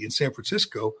Pelosi in San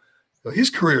Francisco, his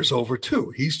career is over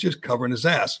too. He's just covering his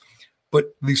ass.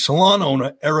 But the salon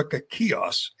owner, Erica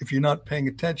Kios, if you're not paying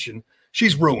attention,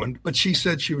 she's ruined, but she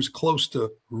said she was close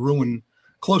to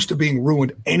being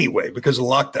ruined anyway because of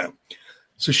lockdown.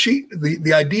 So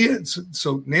the idea,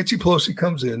 so Nancy Pelosi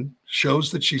comes in,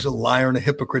 shows that she's a liar and a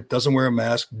hypocrite, doesn't wear a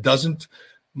mask, doesn't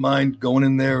mind going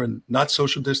in there and not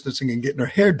social distancing and getting her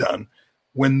hair done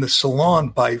when the salon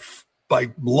by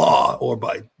law or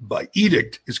by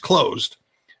edict is closed,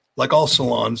 like all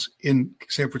salons in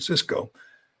San Francisco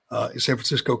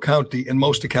County and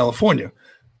most of California.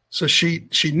 So she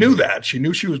knew that. She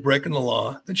knew she was breaking the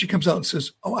law. Then she comes out and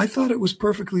says, oh, I thought it was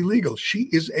perfectly legal. She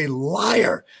is a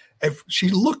liar. If she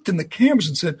looked in the cameras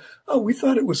and said, oh, we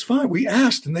thought it was fine. We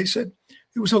asked, and they said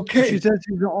it was okay. She said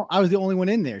I was the only one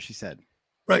in there, she said.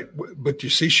 Right. But you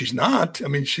see, she's not. I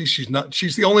mean, she's not.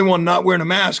 She's the only one not wearing a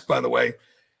mask, by the way.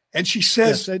 And she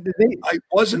says, I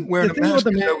wasn't wearing a mask.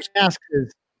 The mask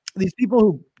is these people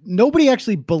who nobody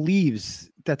actually believes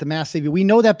that the mask save you. We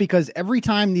know that because every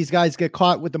time these guys get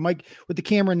caught with the mic, with the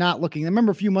camera not looking. I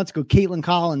remember a few months ago, Caitlin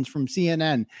Collins from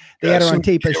CNN, they had her on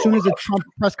tape. As soon as the Trump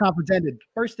press conference ended,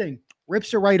 first thing,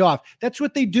 rips her right off. That's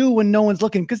what they do when no one's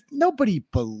looking because nobody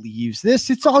believes this.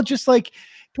 It's all just like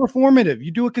performative. You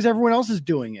do it because everyone else is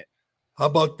doing it. How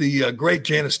about the great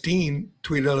Janice Dean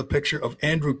tweeted out a picture of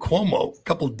Andrew Cuomo a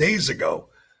couple of days ago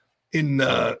in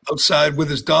outside with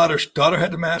his daughter. His daughter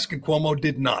had the mask and Cuomo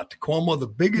did not. Cuomo, the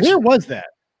biggest. Where was that?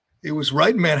 It was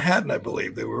right in Manhattan, I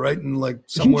believe. They were right in like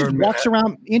somewhere in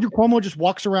Manhattan. Andrew Cuomo just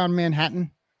walks around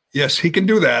Manhattan. Yes, he can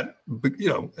do that, but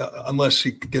unless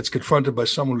he gets confronted by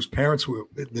someone whose parents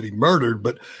that he murdered.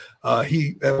 But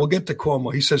we'll get to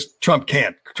Cuomo. He says Trump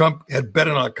can't. Trump had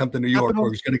better not come to New York, or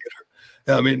he's going to get hurt.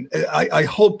 I mean, I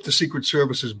hope the Secret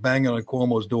Service is banging on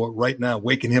Cuomo's door right now,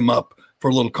 waking him up for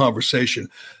a little conversation.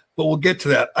 But we'll get to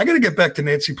that. I got to get back to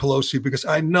Nancy Pelosi because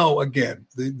I know, again,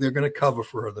 they're going to cover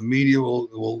for her. The media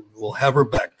will have her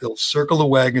back. They'll circle the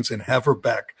wagons and have her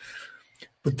back.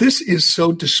 But this is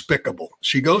so despicable.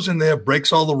 She goes in there,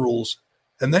 breaks all the rules,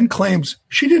 and then claims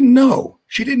she didn't know.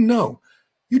 She didn't know.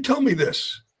 You tell me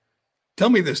this. Tell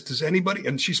me this. Does anybody,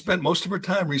 and she spent most of her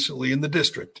time recently in the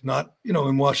district, not,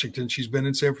 in Washington. She's been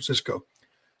in San Francisco.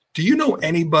 Do you know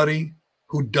anybody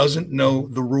who doesn't know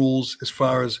the rules as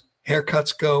far as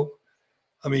haircuts go?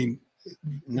 I mean,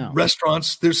 no.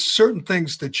 Restaurants, there's certain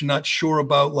things that you're not sure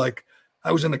about. Like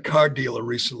I was in a car dealer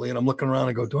recently and I'm looking around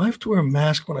and go, do I have to wear a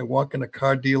mask when I walk in a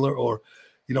car dealer or,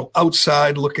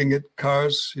 outside looking at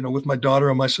cars, with my daughter,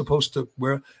 am I supposed to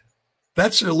wear?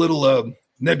 That's a little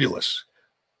nebulous.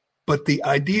 But the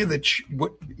idea that,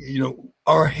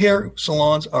 our hair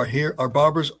salons, our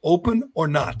barbers open or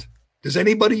not? Does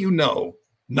anybody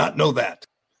not know that?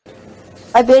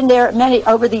 I've been there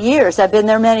over the years. I've been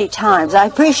there many times. I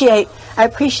appreciate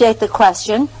the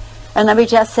question. And let me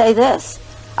just say this.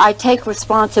 I take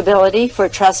responsibility for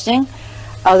trusting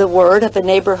the word of a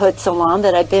neighborhood salon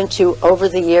that I've been to over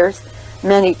the years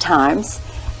many times.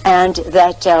 And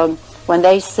that when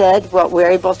they said, well,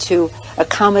 we're able to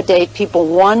accommodate people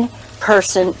one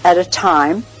person at a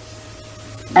time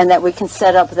and that we can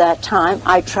set up that time,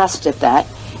 I trusted that.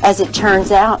 As it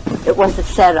turns out, it was a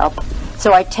setup.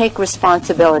 So I take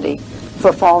responsibility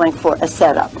for falling for a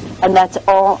setup. And that's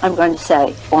all I'm going to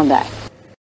say on that.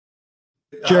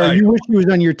 Jerry, you wish she was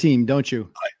on your team, don't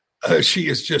you? She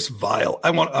is just vile.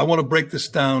 I want to break this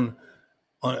down.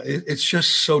 It's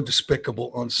just so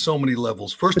despicable on so many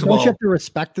levels. First of all, don't you have to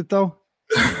respect it though?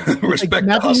 Respect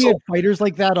the hustle. We had fighters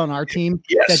like that on our team.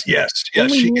 Yes.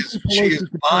 She is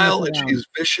vile and she is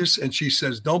vicious. And she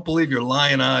says, "Don't believe your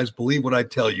lying eyes. Believe what I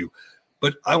tell you."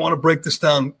 But I want to break this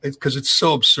down because it's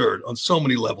so absurd on so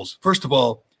many levels. First of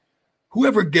all,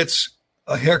 whoever gets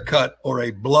a haircut or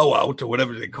a blowout or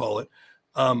whatever they call it,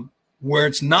 where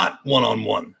it's not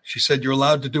one-on-one. She said you're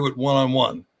allowed to do it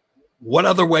one-on-one. What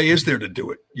other way is there to do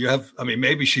it?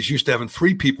 Maybe she's used to having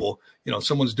three people,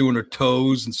 someone's doing her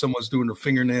toes and someone's doing her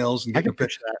fingernails and getting a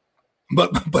picture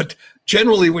of that. But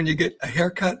generally when you get a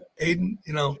haircut, Aiden,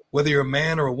 whether you're a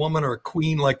man or a woman or a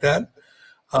queen like that,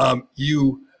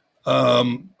 you are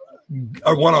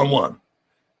one-on-one.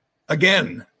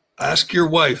 Again, ask your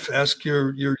wife, ask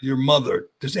your mother.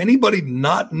 Does anybody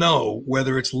not know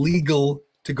whether it's legal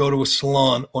to go to a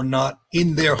salon or not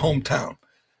in their hometown?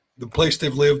 The place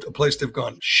they've lived, a place they've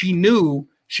gone. She knew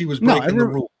she was breaking the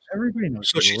rules. Everybody knows.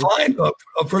 So she's lying.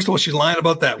 First of all, she's lying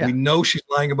about that. Yeah. We know she's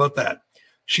lying about that.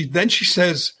 She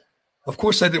says, "Of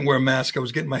course, I didn't wear a mask. I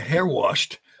was getting my hair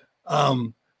washed."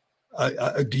 She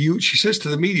says to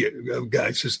the media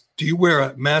guy, says, "Do you wear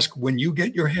a mask when you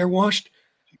get your hair washed?"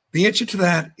 The answer to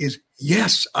that is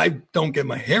yes. I don't get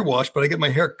my hair washed, but I get my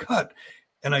hair cut.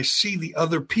 And I see the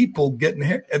other people getting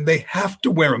hair, and they have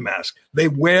to wear a mask. They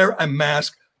wear a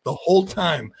mask the whole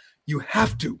time. You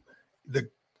have to.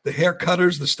 The hair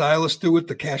cutters, the stylists do it,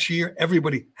 the cashier,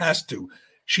 everybody has to.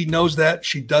 She knows that.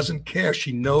 She doesn't care.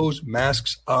 She knows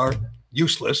masks are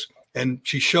useless, and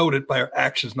she showed it by her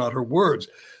actions, not her words.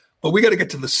 But we got to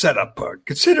get to the setup part.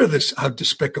 Consider this, how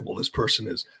despicable this person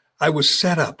is. I was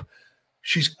set up.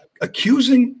 She's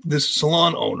accusing this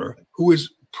salon owner who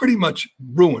is pretty much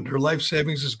ruined. Her life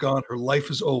savings is gone. Her life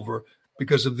is over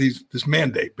because of this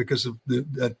mandate, because of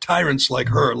the tyrants like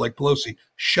her, like Pelosi,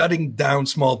 shutting down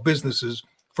small businesses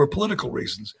for political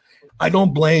reasons. I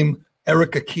don't blame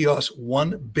Erica Kios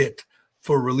one bit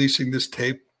for releasing this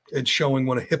tape and showing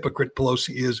what a hypocrite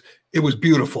Pelosi is. It was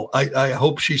beautiful. I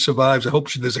hope she survives. I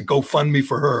hope there's a GoFundMe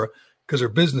for her because her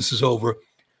business is over.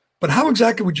 But how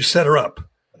exactly would you set her up?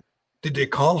 Did they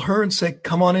call her and say,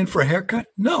 "Come on in for a haircut"?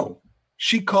 No.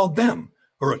 She called them,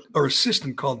 or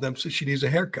assistant called them, said she needs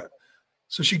a haircut.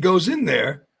 So she goes in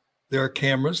there. There are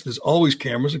cameras. There's always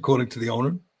cameras, according to the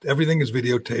owner. Everything is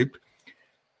videotaped.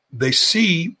 They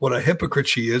see what a hypocrite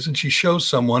she is, and she shows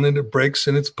someone, and it breaks,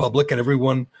 and it's public, and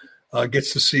everyone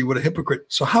gets to see what a hypocrite.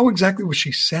 So how exactly was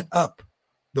she set up?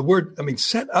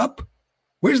 Set up?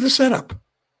 Where's the setup?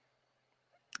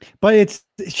 But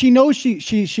she knows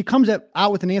she comes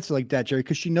out with an answer like that, Jerry,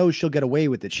 because she knows she'll get away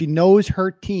with it. She knows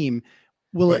her team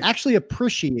will actually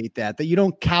appreciate that you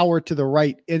don't cower to the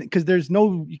right, and because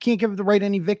you can't give the right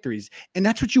any victories. And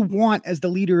that's what you want as the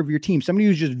leader of your team. Somebody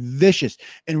who's just vicious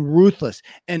and ruthless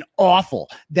and awful.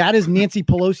 That is Nancy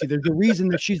Pelosi. There's a reason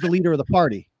that she's the leader of the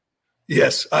party.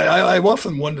 Yes. I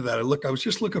often wonder that. I was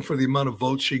just looking for the amount of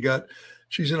votes she got.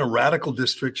 She's in a radical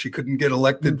district. She couldn't get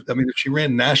elected. I mean, if she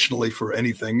ran nationally for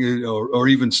anything, or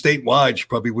even statewide, she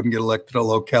probably wouldn't get elected,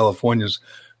 although California's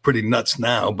pretty nuts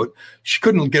now. But she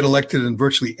couldn't get elected in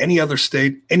virtually any other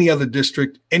state, any other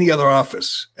district, any other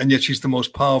office. And yet she's the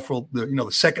most powerful, the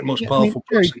second most powerful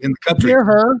person in the country.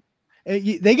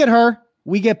 They get her.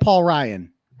 We get Paul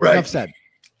Ryan. Right. Enough said.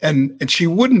 And she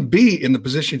wouldn't be in the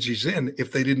position she's in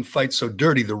if they didn't fight so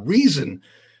dirty. The reason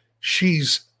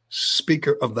she's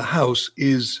Speaker of the House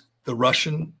is the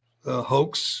Russian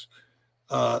hoax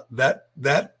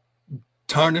that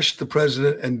tarnished the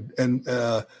president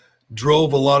and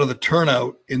drove a lot of the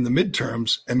turnout in the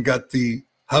midterms and got the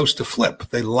House to flip.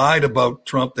 They lied about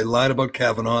Trump. They lied about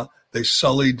Kavanaugh. They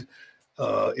sullied,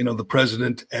 the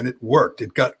president, and it worked.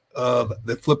 It got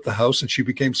they flipped the House, and she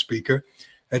became Speaker,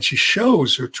 and she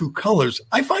shows her true colors.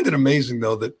 I find it amazing,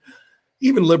 though, that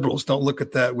even liberals don't look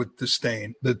at that with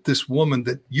disdain. That this woman,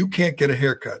 that you can't get a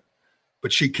haircut,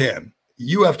 but she can.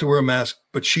 You have to wear a mask,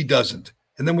 but she doesn't.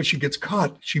 And then when she gets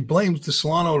caught, she blames the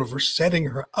salon owner for setting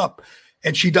her up,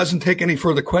 and she doesn't take any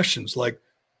further questions like,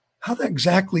 how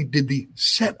exactly did the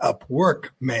setup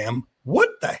work, ma'am? What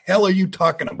the hell are you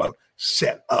talking about,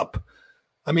 set up?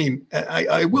 I mean,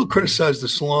 I will criticize the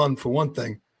salon for one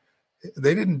thing.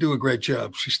 They didn't do a great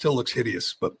job. She still looks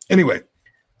hideous. But anyway,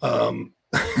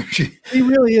 she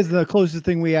really is the closest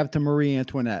thing we have to Marie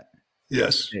Antoinette.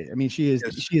 Yes. I mean, she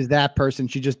is that person.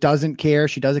 She just doesn't care.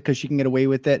 She does it because she can get away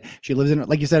with it. She lives in,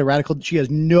 like you said, a radical. She has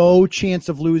no chance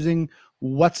of losing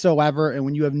whatsoever. And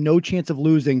when you have no chance of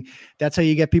losing, that's how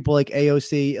you get people like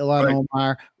AOC, Ilhan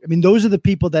Omar. I mean, those are the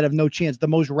people that have no chance, the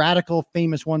most radical,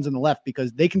 famous ones on the left,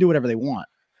 because they can do whatever they want.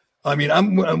 I mean,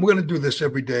 I'm going to do this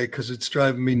every day because it's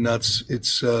driving me nuts.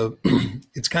 It's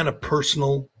it's kind of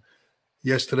personal.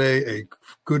 Yesterday, a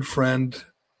good friend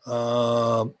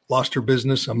lost her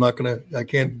business. I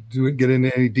can't get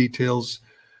into any details,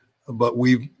 but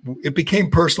it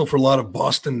became personal for a lot of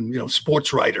Boston,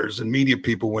 sports writers and media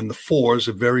people when the Fours,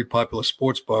 a very popular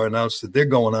sports bar, announced that they're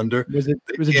going under. Was it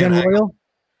Jen Royal?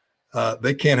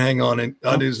 They can't hang on. It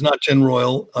is not Jen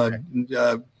Royal.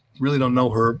 Really don't know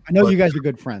her. I know you guys are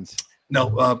good friends.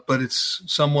 No, but it's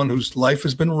someone whose life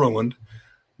has been ruined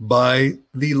by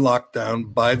the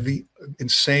lockdown, by the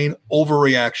insane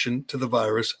overreaction to the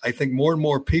virus. I think more and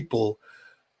more people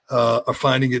are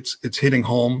finding it's hitting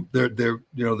home. Their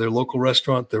local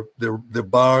restaurant, their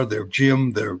bar, their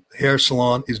gym, their hair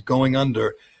salon is going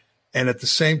under, and at the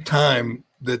same time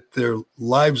that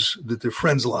their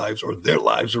friends' lives or their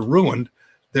lives are ruined,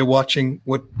 they're watching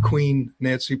what Queen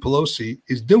Nancy Pelosi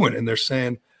is doing, and they're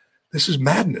saying, this is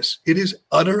madness. It is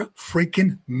utter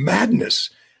freaking madness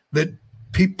that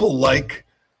people like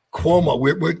Cuomo,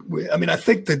 I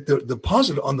think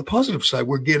that on the positive side,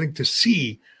 we're getting to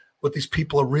see what these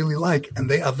people are really like, and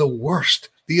they are the worst.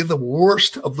 They are the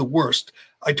worst of the worst.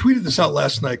 I tweeted this out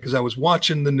last night because I was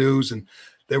watching the news, and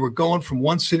they were going from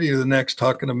one city to the next,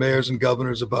 talking to mayors and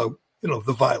governors about,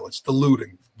 the violence, the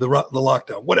looting, the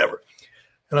lockdown, whatever.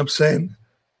 And I'm saying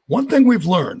one thing we've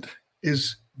learned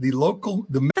is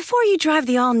Before you drive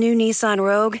the all-new Nissan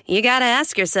Rogue, you got to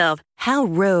ask yourself, how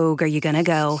rogue are you going to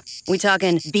go? We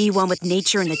talking be one with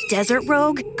nature in the desert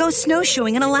rogue? Go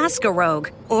snowshoeing in Alaska rogue?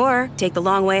 Or take the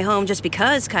long way home just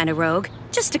because kind of rogue?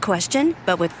 Just a question,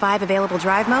 but with 5 available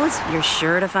drive modes, you're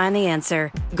sure to find the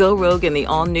answer. Go rogue in the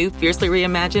all-new, fiercely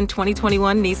reimagined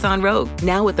 2021 Nissan Rogue,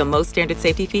 now with the most standard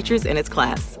safety features in its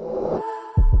class.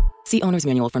 See Owner's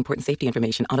Manual for important safety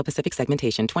information. Auto Pacific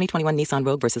segmentation. 2021 Nissan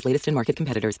Rogue versus latest in market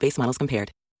competitors. Base models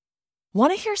compared.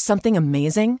 Want to hear something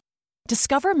amazing?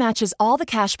 Discover matches all the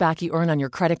cash back you earn on your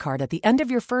credit card at the end of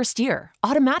your first year,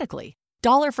 automatically,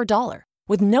 dollar for dollar,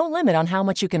 with no limit on how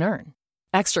much you can earn.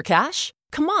 Extra cash?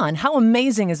 Come on, how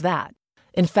amazing is that?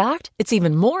 In fact, it's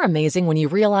even more amazing when you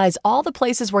realize all the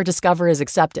places where Discover is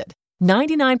accepted.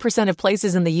 99% of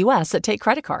places in the U.S. that take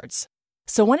credit cards.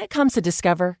 So when it comes to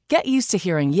Discover, get used to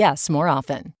hearing yes more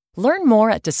often. Learn more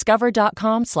at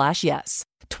discover.com/yes.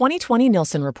 2020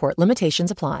 Nielsen Report.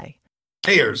 Limitations apply.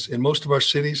 Mayors in most of our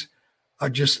cities are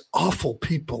just awful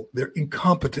people. They're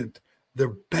incompetent.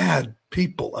 They're bad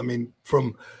people. I mean,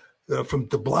 from de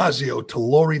Blasio to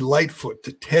Lori Lightfoot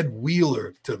to Ted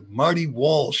Wheeler to Marty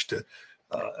Walsh to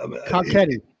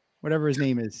Cockheady, whatever his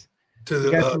name is,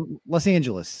 to Los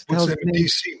Angeles,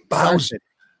 D.C. Bowser.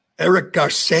 Eric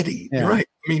Garcetti. Yeah. Right.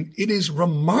 I mean, it is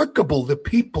remarkable the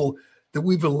people that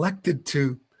we've elected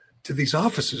to these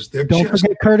offices. Don't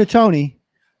forget Curtatone.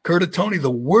 Curtatone,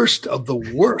 the worst of the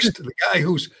worst. The guy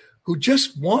who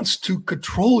just wants to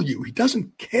control you. He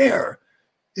doesn't care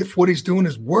if what he's doing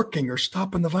is working or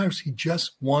stopping the virus. He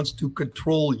just wants to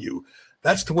control you.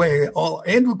 That's the way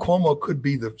Andrew Cuomo could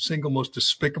be the single most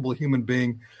despicable human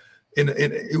being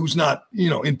who's not,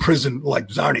 in prison like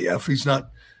Zarniev. He's not.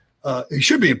 He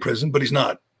should be in prison, but he's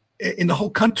not. In the whole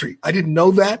country. I didn't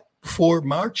know that before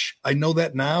March. I know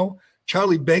that now.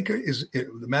 Charlie Baker is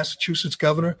the Massachusetts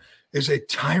governor, is a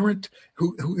tyrant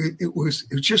who was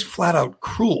just flat out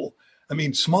cruel. I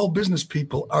mean, small business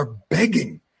people are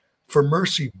begging for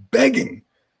mercy, begging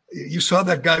You saw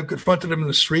that guy who confronted him in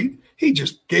the street. He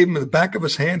just gave him the back of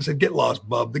his hand and said, "Get lost,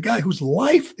 bub." The guy whose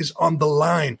life is on the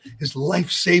line, his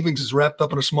life savings is wrapped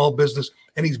up in a small business,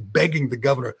 and he's begging the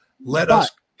governor, let us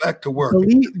go back to work.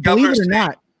 Believe it or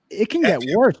not, it can get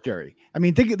worse, Jerry. I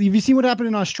mean, have you seen what happened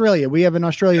in Australia? We have an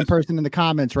Australian person in the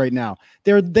comments right now.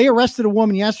 They arrested a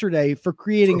woman yesterday for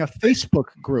creating a Facebook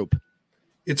group.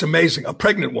 It's amazing. A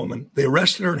pregnant woman. They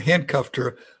arrested her and handcuffed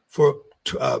her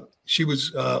she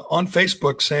was on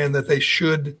Facebook saying that they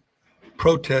should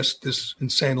protest this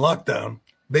insane lockdown.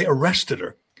 They arrested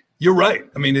her. You're right.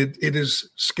 I mean, it is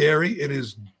scary. It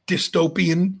is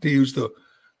dystopian, to use the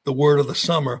word of the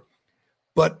summer.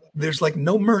 But there's like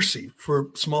no mercy for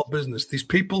small business. These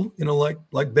people,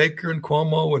 like Baker and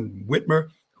Cuomo and Whitmer,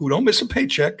 who don't miss a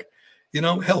paycheck.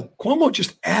 Hell, Cuomo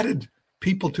just added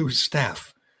people to his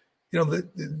staff. The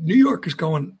New York is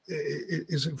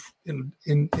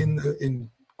in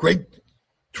great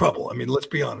trouble. I mean, let's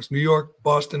be honest. New York,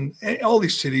 Boston, all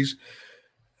these cities,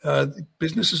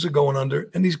 businesses are going under,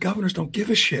 and these governors don't give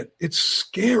a shit. It's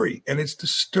scary and it's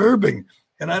disturbing,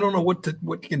 and I don't know what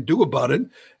you can do about it.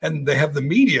 And they have the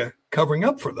media covering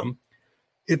up for them.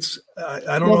 It's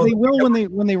I don't know. Well, they will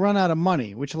when they run out of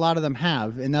money, which a lot of them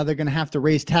have, and now they're going to have to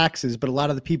raise taxes. But a lot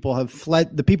of the people have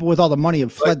fled. The people with all the money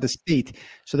have fled the state,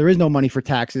 so there is no money for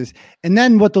taxes. And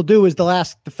then what they'll do is they'll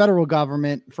ask the federal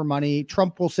government for money.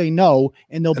 Trump will say no,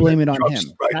 and they'll blame it on him.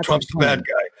 Right, Trump's the bad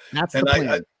guy. That's the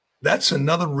plan. That's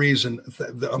another reason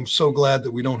that I'm so glad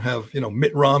that we don't have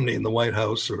Mitt Romney in the White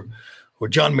House or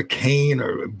John McCain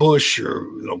or Bush or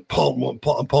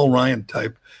Paul Ryan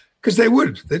type. Because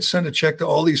they'd send a check to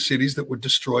all these cities that were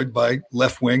destroyed by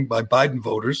left wing, by Biden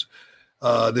voters.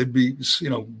 They'd be,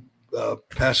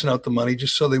 passing out the money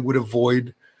just so they would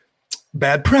avoid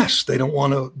bad press. They don't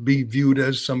want to be viewed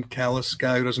as some callous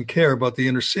guy who doesn't care about the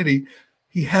inner city.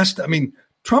 He has to. I mean,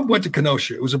 Trump went to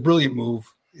Kenosha. It was a brilliant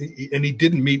move, and he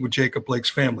didn't meet with Jacob Blake's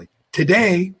family.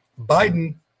 Today,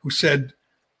 Biden, who said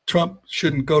Trump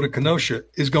shouldn't go to Kenosha,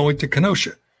 is going to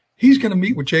Kenosha. He's going to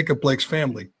meet with Jacob Blake's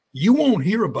family. You won't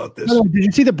hear about this. Did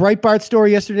you see the Breitbart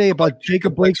story yesterday about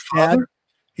Jacob Blake's father?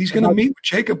 He's going to meet with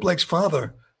Jacob Blake's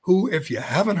father, who, if you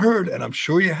haven't heard, and I'm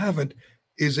sure you haven't,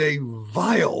 is a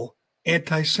vile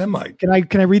anti-Semite. Can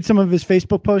I read some of his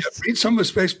Facebook posts? Yeah, read some of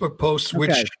his Facebook posts, okay.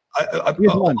 which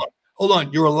hold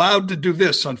on. You're allowed to do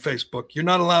this on Facebook. You're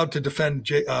not allowed to defend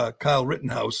Kyle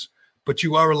Rittenhouse, but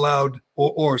you are allowed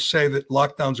or say that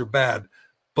lockdowns are bad.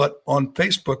 But on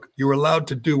Facebook, you're allowed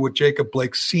to do what Jacob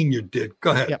Blake Sr. did.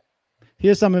 Go ahead. Yep.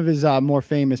 Here's some of his more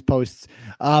famous posts.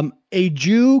 A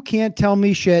Jew can't tell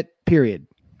me shit, period.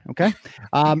 Okay.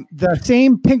 The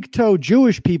same pink-toe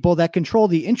Jewish people that control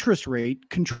the interest rate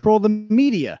control the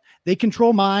media. They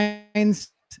control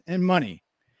minds and money.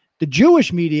 The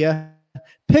Jewish media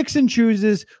picks and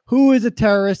chooses who is a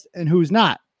terrorist and who's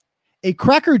not. A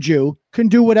cracker Jew can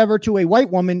do whatever to a white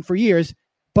woman for years,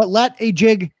 but let a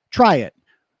jig try it.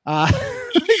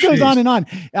 It goes on and on.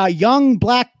 Young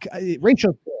black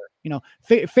racial,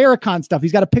 Farrakhan stuff.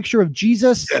 He's got a picture of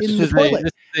Jesus in the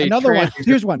toilet. Another one.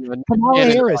 Here's one. Kamala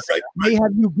Harris. They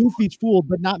have you goofies fooled,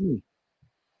 but not me.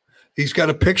 He's got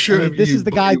a picture. This is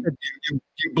the guy.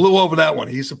 You blew over that one.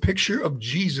 He's a picture of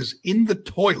Jesus in the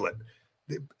toilet.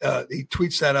 He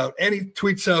tweets that out, and he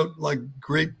tweets out like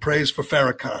great praise for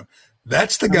Farrakhan.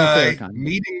 That's the guy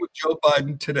meeting with Joe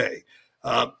Biden today.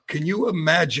 Can you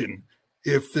imagine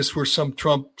if this were some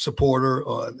Trump supporter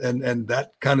and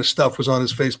that kind of stuff was on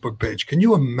his Facebook page? Can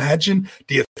you imagine?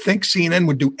 Do you think CNN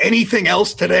would do anything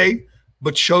else today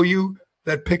but show you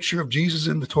that picture of Jesus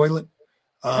in the toilet?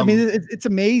 I mean, it's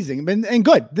amazing and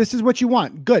good. This is what you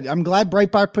want. Good. I'm glad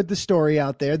Breitbart put the story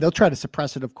out there. They'll try to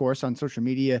suppress it, of course, on social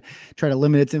media, try to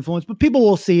limit its influence, but people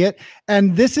will see it.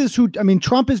 And this is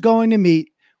Trump is going to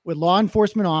meet with law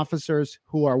enforcement officers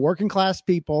who are working class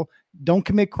people, don't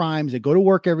commit crimes, they go to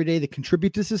work every day, they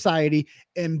contribute to society.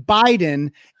 And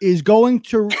Biden is going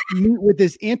to meet with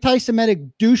this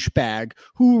anti-Semitic douchebag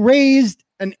who raised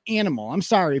an animal. I'm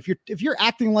sorry, if you're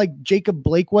acting like Jacob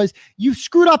Blake was, you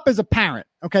screwed up as a parent.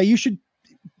 Okay, you should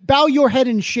bow your head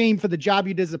in shame for the job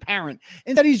you did as a parent.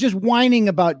 Instead, he's just whining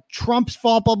about Trump's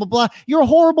fault, blah, blah, blah. You're a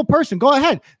horrible person. Go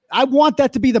ahead. I want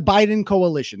that to be the Biden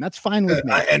coalition. That's fine with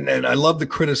me. And I love the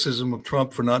criticism of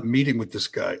Trump for not meeting with this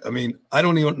guy. I mean, I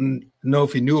don't even know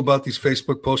if he knew about these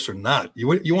Facebook posts or not. You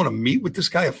want to meet with this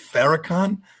guy, a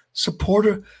Farrakhan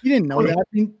supporter? You didn't know that. I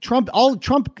mean, Trump,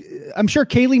 I'm sure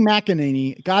Kayleigh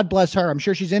McEnany, God bless her. I'm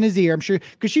sure she's in his ear. I'm sure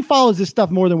because she follows this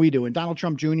stuff more than we do. And Donald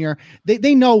Trump Jr.,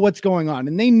 they know what's going on,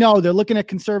 and they know they're looking at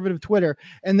conservative Twitter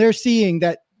and they're seeing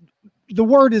that, the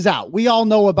word is out. We all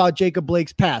know about Jacob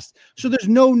Blake's past. So there's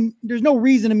no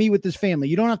reason to meet with this family.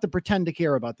 You don't have to pretend to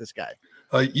care about this guy.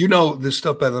 You know this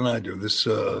stuff better than I do. This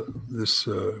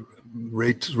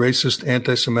racist,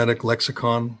 anti-Semitic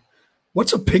lexicon.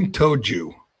 What's a pink-toed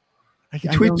Jew? I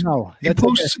don't know. He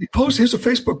posts. Here's a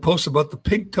Facebook post about the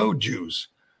pink-toed Jews.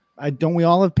 Don't we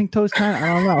all have pink toes? Kind?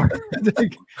 I don't know.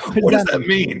 What does that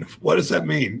mean? What does that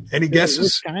mean? Any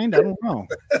guesses? Kind? I don't know.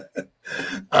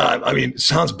 I mean, it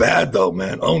sounds bad though,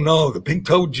 man. Oh no, the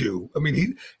pink-toed Jew. I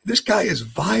mean, this guy is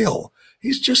vile.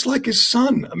 He's just like his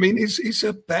son. I mean, he's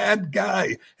a bad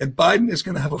guy. And Biden is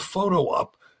going to have a photo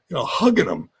up, hugging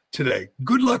him today.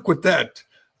 Good luck with that,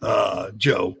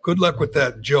 Joe. Good luck with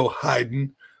that, Joe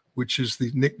Biden, which is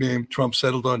the nickname Trump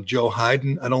settled on. Joe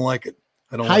Biden. I don't like it.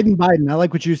 Biden. I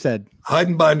like what you said.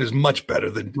 Biden is much better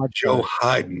than Joe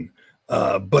Biden.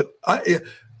 But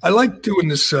I like doing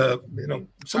this. Some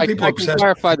people I can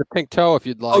clarify the pink toe if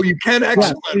you'd like. Oh, you can?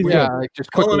 Excellent. Yeah,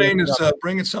 just Cullinane is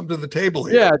bringing something to the table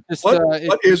here. Yeah, just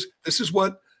this is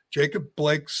what Jacob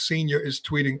Blake Sr. is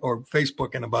tweeting or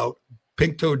Facebooking about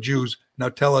pink-toed Jews. Now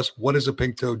tell us, what is a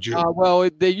pink-toed Jew? Well,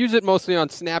 they use it mostly on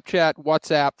Snapchat,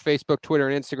 WhatsApp, Facebook, Twitter,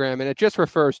 and Instagram, and it just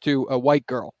refers to a white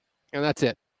girl, and that's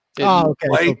it. Okay.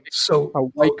 White, a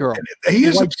white girl. He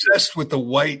is obsessed with the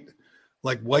white.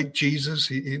 Like white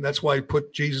Jesus. That's why he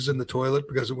put Jesus in the toilet,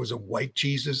 because it was a white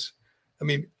Jesus. I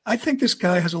mean, I think this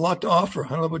guy has a lot to offer. I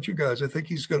don't know about you guys. I think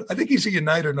he's a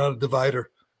uniter, not a divider.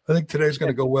 I think today's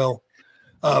going to go well.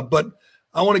 But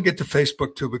I want to get to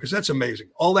Facebook too, because that's amazing.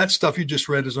 All that stuff you just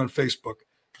read is on Facebook.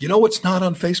 You know what's not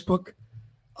on Facebook?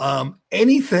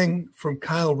 Anything from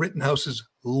Kyle Rittenhouse's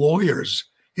lawyers.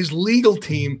 His legal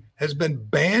team has been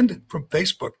banned from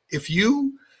Facebook. If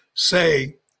you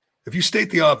state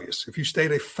the obvious, if you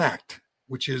state a fact,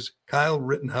 which is Kyle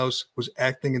Rittenhouse was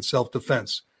acting in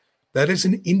self-defense, that is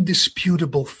an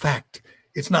indisputable fact.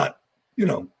 It's not,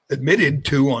 admitted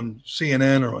to on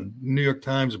CNN or on New York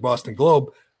Times or Boston Globe,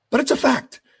 but it's a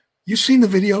fact. You've seen the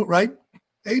video, right,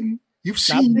 Aiden? You've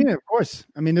seen it, of course.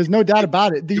 I mean, there's no doubt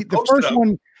about it. The first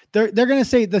one, they're going to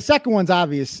say the second one's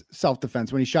obvious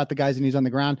self-defense when he shot the guys and he's on the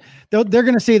ground. They're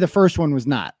going to say the first one was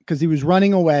not, because he was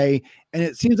running away and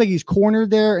it seems like he's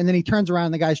cornered there. And then he turns around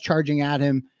and the guy's charging at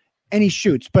him and he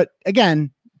shoots. But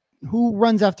again, who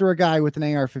runs after a guy with an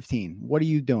AR-15? What are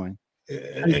you doing?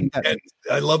 And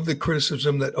I love the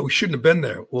criticism that, he shouldn't have been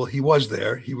there. Well, he was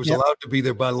there. He was allowed to be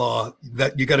there by law.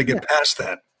 That you got to get past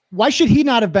that. Why should he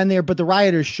not have been there, but the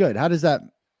rioters should? How does that?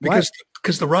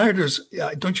 Because the rioters,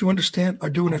 don't you understand, are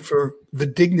doing it for the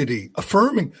dignity,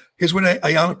 affirming. Here's what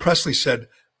Ayanna Pressley said.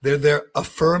 They're there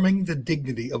affirming the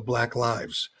dignity of Black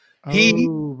lives.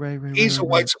 He's a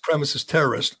white supremacist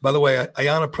terrorist. By the way,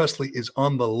 Ayanna Pressley is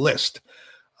on the list.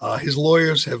 His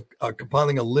lawyers are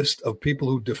compiling a list of people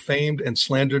who defamed and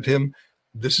slandered him.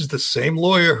 This is the same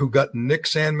lawyer who got Nick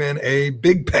Sandmann a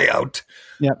big payout.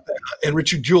 Yep. And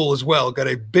Richard Jewell as well got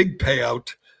a big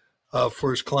payout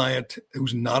for his client,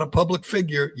 who's not a public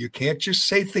figure. You can't just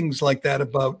say things like that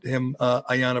about him,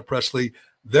 Ayanna Pressley.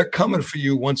 They're coming for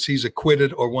you once he's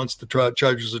acquitted or once the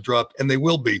charges are dropped, and they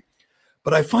will be.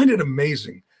 But I find it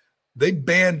amazing. They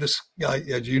banned this guy,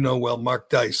 as you know well, Mark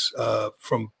Dice,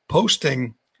 from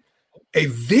posting a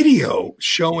video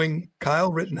showing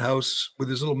Kyle Rittenhouse with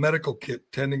his little medical kit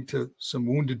tending to some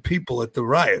wounded people at the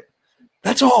riot.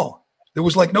 That's all. There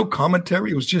was no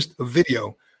commentary. It was just a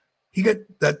video. He got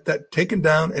that taken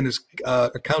down and his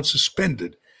account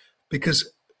suspended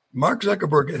because Mark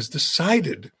Zuckerberg has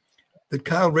decided that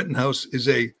Kyle Rittenhouse is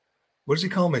what does he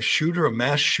call him? A shooter, a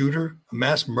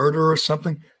mass murderer or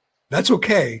something. That's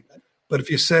okay. But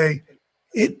if you say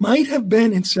it might have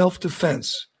been in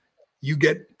self-defense, you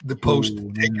get the post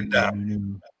taken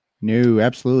down. No,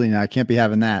 absolutely not. I can't be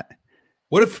having that.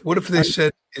 What if they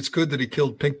said it's good that he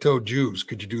killed pink-toed Jews?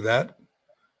 Could you do that?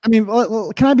 I mean,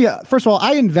 can I be? First of all,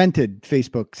 I invented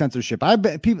Facebook censorship.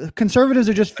 Conservatives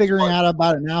are just figuring out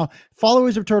about it now.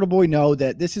 Followers of Turtle Boy know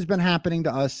that this has been happening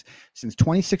to us since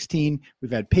 2016.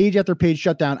 We've had page after page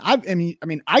shut down.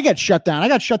 I got shut down. I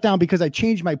got shut down because I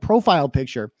changed my profile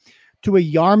picture to a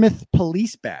Yarmouth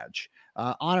police badge,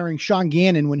 honoring Sean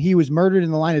Gannon when he was murdered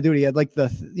in the line of duty. He had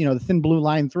the thin blue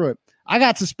line through it. I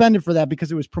got suspended for that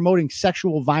because it was promoting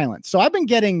sexual violence. So I've been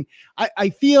getting. I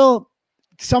feel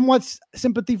somewhat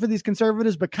sympathy for these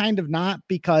conservatives, but kind of not,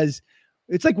 because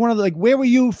it's one of the, where were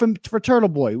you for Turtle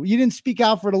Boy? You didn't speak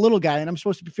out for the little guy, and I'm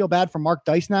supposed to feel bad for Mark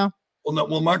Dice now?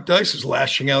 Well, Mark Dice is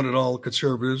lashing out at all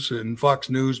conservatives and Fox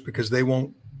News because they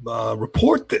won't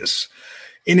report this.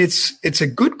 And it's a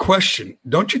good question.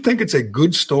 Don't you think it's a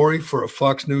good story for a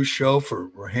Fox News show for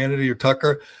Hannity or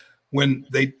Tucker when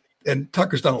they and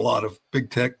Tucker's done a lot of big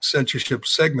tech censorship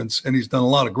segments, and he's done a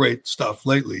lot of great stuff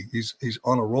lately. He's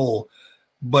on a roll.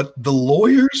 But the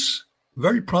lawyers,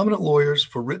 very prominent lawyers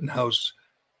for Rittenhouse,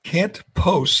 can't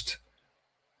post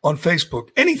on Facebook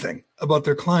anything about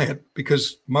their client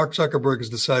because Mark Zuckerberg has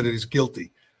decided he's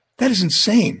guilty. That is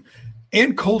insane.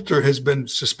 Ann Coulter has been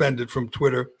suspended from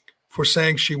Twitter for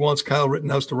saying she wants Kyle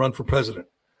Rittenhouse to run for president.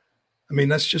 I mean,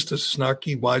 that's just a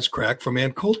snarky wisecrack from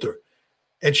Ann Coulter.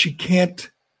 And she can't,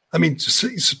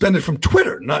 suspended from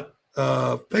Twitter, not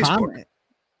Facebook.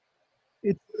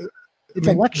 It's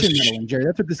election meddling, Jerry.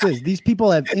 That's what this is. These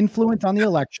people have influence on the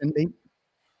election.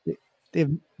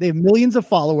 They have millions of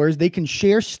followers. They can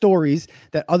share stories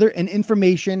and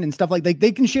information and stuff like that.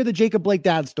 They can share the Jacob Blake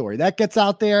dad story that gets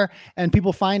out there, and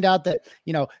people find out that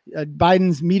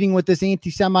Biden's meeting with this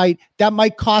anti-Semite that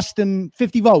might cost him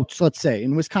 50 votes, let's say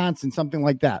in Wisconsin, something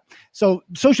like that. So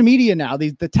social media now,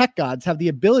 the tech gods have the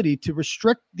ability to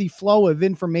restrict the flow of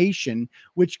information,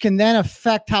 which can then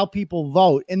affect how people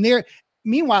vote. And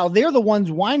meanwhile, they're the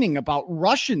ones whining about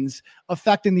Russians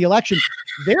affecting the election.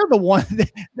 They're the one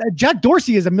that Jack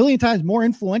Dorsey is a million times more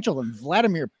influential than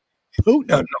Vladimir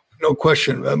Putin. No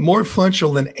question. More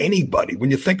influential than anybody when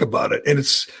you think about it. And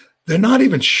they're not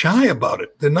even shy about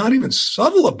it. They're not even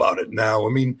subtle about it now.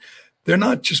 I mean, they're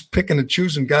not just picking and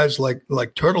choosing guys like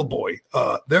Turtle Boy.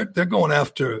 They're going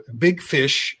after big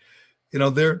fish.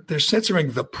 They're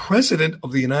censoring the president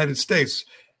of the United States.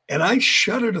 And I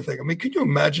shudder to think, could you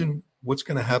imagine what's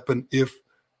going to happen if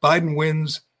Biden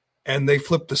wins and they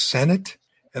flip the Senate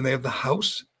and they have the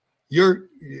House?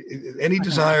 Any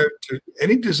desire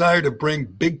to bring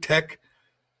big tech,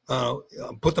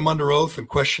 put them under oath and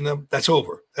question them? That's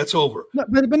over. That's over. No,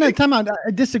 but no, time out.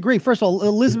 I disagree. First of all,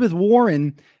 Elizabeth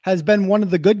Warren has been one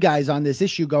of the good guys on this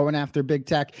issue going after big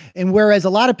tech. And whereas a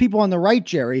lot of people on the right,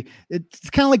 Jerry, it's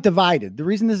kind of like divided. The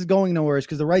reason this is going nowhere is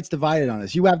because the right's divided on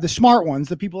this. You have the smart ones,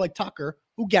 the people like Tucker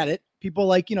who get it. People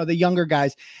like, the younger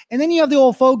guys. And then you have the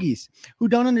old fogies who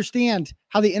don't understand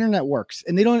how the internet works.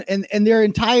 And they don't, and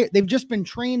they've just been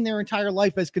trained their entire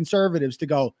life as conservatives to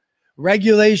go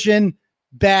regulation,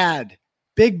 bad,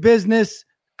 big business,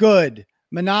 good,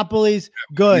 monopolies,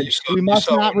 good. We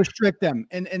must not restrict them.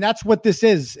 And that's what this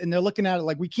is. And they're looking at it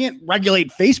like, we can't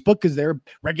regulate Facebook because their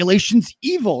regulation's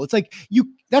evil. It's like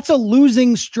that's a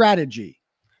losing strategy.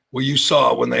 Well, you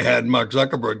saw when they had Mark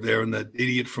Zuckerberg there and that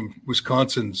idiot from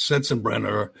Wisconsin,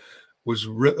 Sensenbrenner, was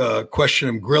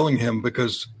questioning him, grilling him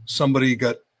because somebody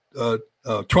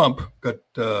Trump got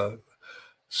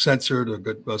censored or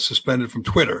got suspended from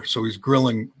Twitter. So he's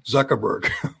grilling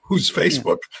Zuckerberg, who's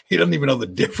Facebook. He doesn't even know the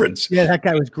difference. Yeah, that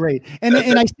guy was great. And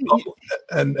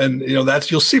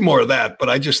you'll see more of that. But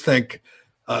I just think,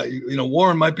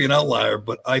 Warren might be an outlier,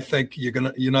 but I think you're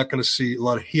not gonna see a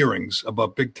lot of hearings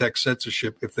about big tech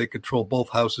censorship if they control both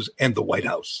houses and the White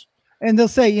House. And they'll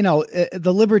say,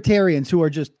 the libertarians, who are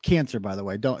just cancer, by the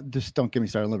way, don't get me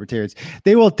started on libertarians.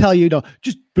 They will tell you,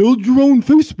 just build your own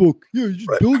Facebook. Yeah, just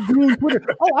build your own Twitter.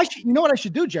 Oh, you know what I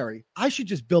should do, Jerry? I should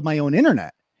just build my own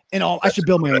internet, and I should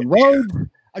build my own roads.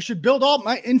 I should build all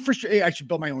my infrastructure. I should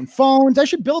build my own phones. I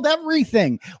should build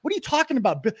everything. What are you talking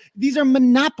about? These are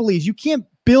monopolies. You can't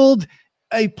build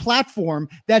a platform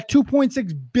that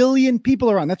 2.6 billion people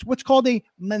are on. That's what's called a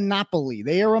monopoly.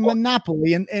 They are a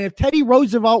monopoly. And if Teddy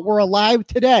Roosevelt were alive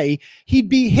today, he'd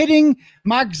be hitting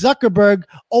Mark Zuckerberg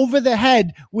over the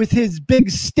head with his big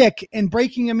stick and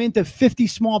breaking him into 50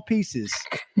 small pieces.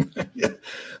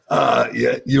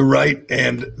 Yeah, you're right.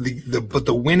 And but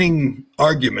the winning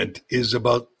argument is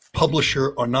about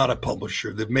publisher or not a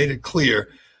publisher. They've made it clear,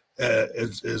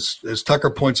 as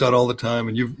Tucker points out all the time,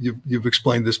 and you've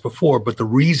explained this before, but the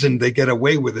reason they get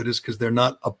away with it is because they're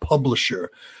not a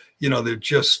publisher. They're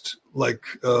just like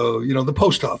the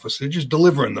post office. They're just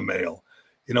delivering the mail.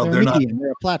 They're not.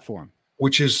 They're a platform,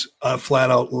 which is a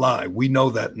flat out lie. We know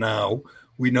that now.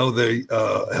 We know they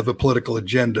have a political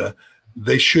agenda.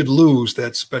 They should lose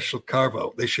that special carve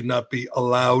out. They should not be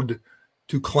allowed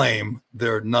to claim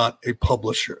they're not a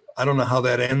publisher. I don't know how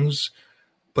that ends,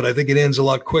 but I think it ends a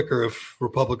lot quicker if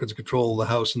Republicans control the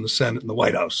House and the Senate and the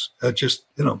White House.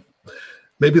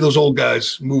 Maybe those old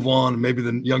guys move on. Maybe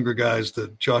the younger guys, the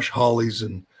Josh Hawleys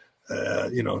and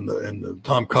the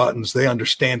Tom Cottons, they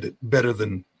understand it better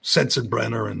than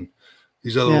Sensenbrenner and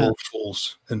these other old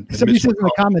fools. And somebody says in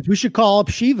the comments, we should call up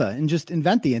Shiva and just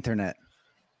invent the internet.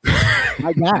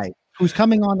 My guy who's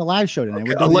coming on the live show today.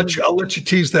 Okay, I'll let you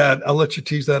tease that.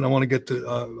 And I want to get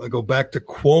to I go back to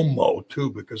Cuomo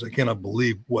too, because I cannot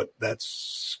believe what that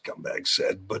scumbag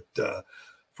said. But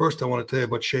first I want to tell you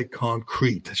about Shea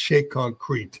Concrete. Shea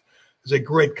Concrete. is a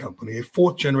great company, a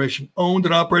fourth-generation owned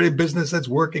and operated business that's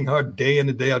working hard day in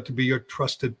and day out to be your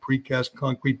trusted precast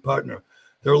concrete partner.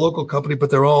 They're a local company, but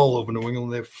they're all over New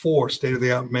England. They have 4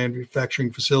 state-of-the-art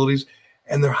manufacturing facilities,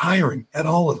 and they're hiring at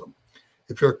all of them.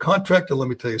 If you're a contractor, let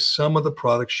me tell you, some of the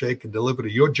products Shea can deliver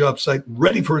to your job site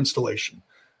ready for installation.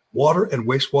 Water and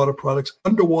wastewater products,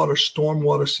 underwater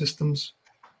stormwater systems,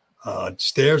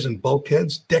 stairs and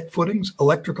bulkheads, deck footings,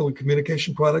 electrical and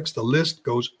communication products. The list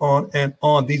goes on and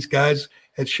on. These guys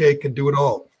at Shea can do it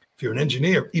all. If you're an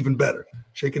engineer, even better.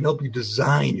 Shea can help you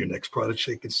design your next product.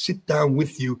 Shea can sit down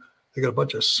with you. They got a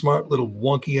bunch of smart little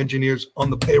wonky engineers on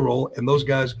the payroll, and those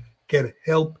guys can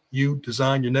help you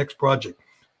design your next project.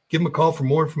 Give them a call for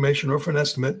more information or for an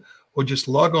estimate, or just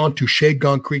log on to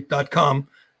SheaConcrete.com.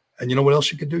 And you know what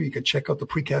else you can do? You can check out the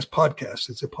Precast Podcast.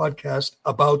 It's a podcast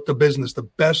about the business, the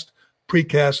best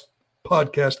precast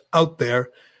podcast out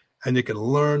there. And you can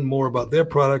learn more about their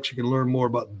products. You can learn more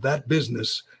about that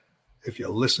business if you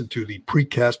listen to the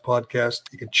Precast Podcast.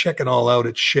 You can check it all out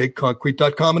at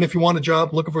SheaConcrete.com. And if you want a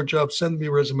job, looking for a job, send me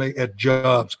a resume at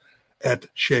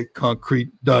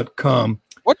jobs@SheaConcrete.com.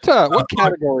 What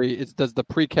category does the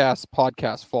Precast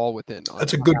Podcast fall within?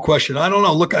 That's a good question. I don't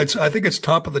know. Look, I think it's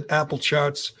top of the Apple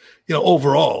charts.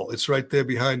 Overall, it's right there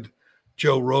behind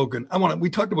Joe Rogan. We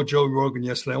talked about Joe Rogan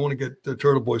yesterday. I want to get the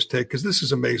Turtle Boy's take because this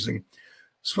is amazing.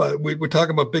 So we're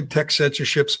talking about big tech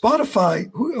censorship.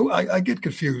 Spotify. I get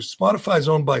confused. Spotify is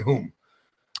owned by whom?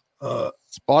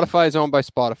 Spotify is owned by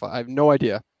Spotify. I have no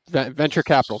idea. Venture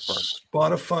capital firm.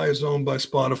 Spotify is owned by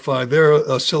Spotify. They're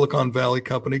a Silicon Valley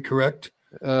company, correct?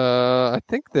 I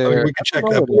think they're. We can check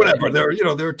that. Whatever.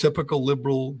 They're a typical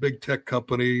liberal big tech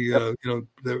company.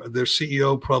 Their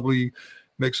CEO probably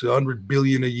makes $100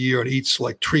 billion a year and eats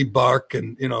like tree bark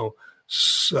and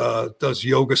does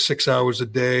yoga 6 hours a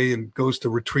day and goes to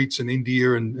retreats in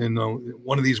India and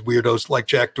one of these weirdos like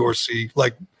Jack Dorsey,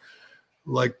 like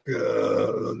all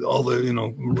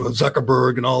the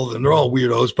Zuckerberg and all of them. They're all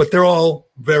weirdos, but they're all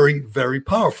very, very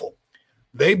powerful.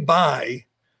 They buy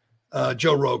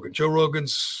Joe Rogan. Joe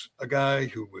Rogan's a guy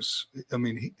who was,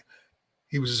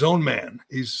 he was his own man.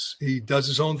 He does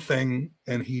his own thing,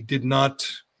 and he did not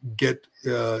get,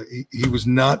 he was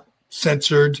not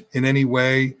censored in any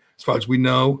way, as far as we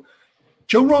know.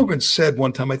 Joe Rogan said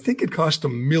one time, I think it cost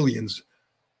him millions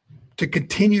to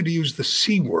continue to use the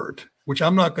C word, which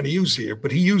I'm not going to use here,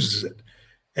 but he uses it.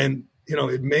 And,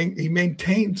 he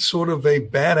maintained sort of a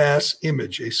badass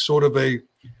image, a sort of a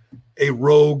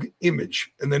rogue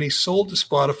image. And then he sold to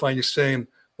Spotify, and you're saying,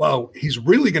 wow, he's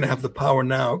really going to have the power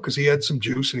now because he had some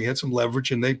juice and he had some leverage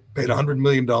and they paid $100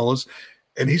 million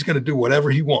and he's going to do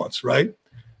whatever he wants, right?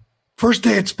 First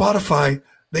day at Spotify,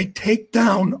 they take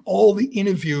down all the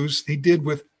interviews he did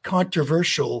with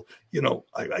controversial,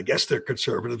 I guess they're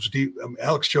conservatives.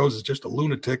 Alex Jones is just a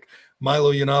lunatic,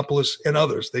 Milo Yiannopoulos and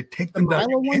others. They take them down.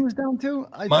 Milo one was down too?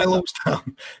 Milo's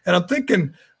down. And I'm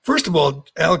thinking, first of all,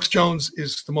 Alex Jones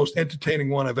is the most entertaining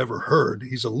one I've ever heard.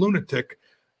 He's a lunatic.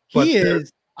 But he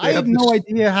is. I had no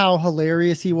idea how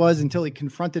hilarious he was until he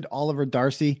confronted Oliver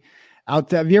Darcy out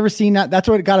there. Have you ever seen that? That's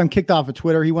what got him kicked off of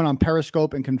Twitter. He went on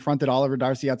Periscope and confronted Oliver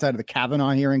Darcy outside of the Kavanaugh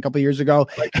hearing a couple of years ago.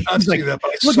 I did not see that, but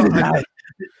I look saw at that.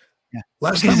 Yeah.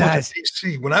 Last time I was in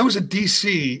DC. When I was at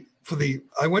DC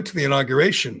I went to the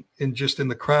inauguration in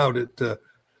the crowd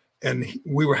and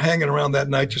we were hanging around that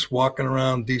night, just walking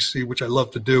around DC, which I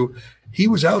love to do. He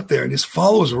was out there and his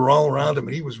followers were all around him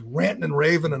and he was ranting and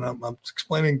raving. And I'm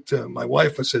explaining to my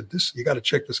wife, I said, you got to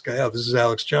check this guy out. This is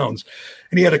Alex Jones.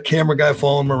 And he had a camera guy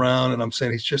following him around. And I'm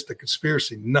saying, he's just a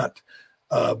conspiracy nut.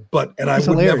 I would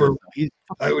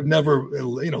never,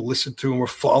 listen to him or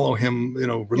follow him,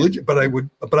 religion, but I would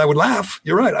laugh.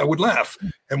 You're right. I would laugh.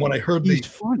 And when I heard the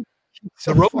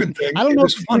Rogan thing, I don't know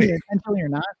if it's funny intentionally or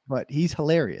not, but he's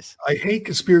hilarious. I hate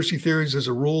conspiracy theories as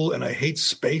a rule, and I hate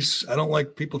space. I don't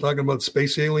like people talking about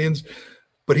space aliens,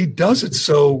 but he does it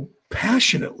so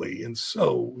passionately and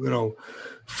so,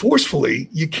 forcefully,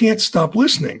 you can't stop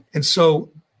listening. And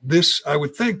so this, I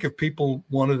would think, if people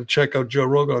wanted to check out Joe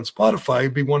Rogan on Spotify,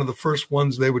 it'd be one of the first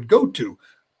ones they would go to,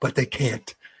 but they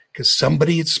can't because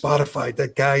somebody at Spotify,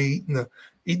 that guy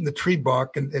eating the tree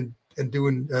bark and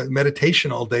doing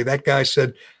meditation all day, that guy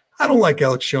said, I don't like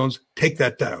Alex Jones, take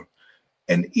that down.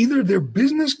 And either they're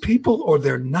business people or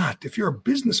they're not. If you're a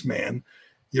businessman,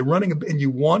 you're running and you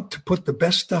want to put the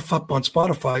best stuff up on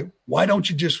Spotify, why don't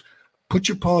you just put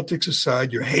your politics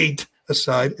aside, your hate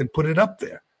aside, and put it up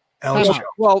there? Alex Jones.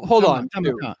 Well, hold on.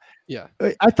 Yeah.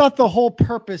 I thought the whole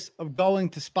purpose of going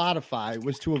to Spotify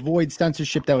was to avoid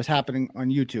censorship that was happening on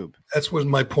YouTube. That was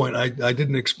my point. I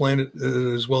didn't explain it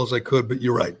as well as I could, but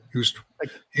you're right.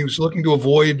 He was looking to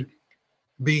avoid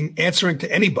being answering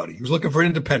to anybody. He was looking for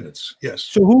independence. Yes.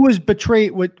 So who was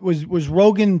betrayed? Was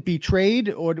Rogan betrayed,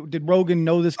 or did Rogan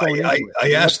know this going into it?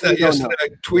 I asked that yesterday. I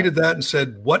tweeted that and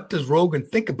said, what does Rogan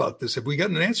think about this? Have we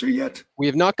gotten an answer yet? We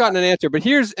have not gotten an answer, but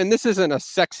this isn't a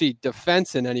sexy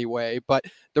defense in any way, but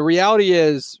the reality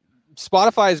is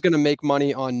Spotify is going to make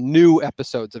money on new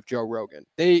episodes of Joe Rogan.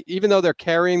 Even though they're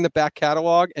carrying the back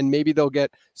catalog and maybe they'll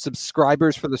get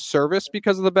subscribers for the service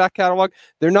because of the back catalog,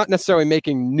 they're not necessarily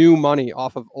making new money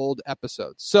off of old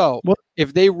episodes. So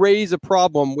if they raise a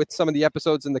problem with some of the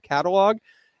episodes in the catalog,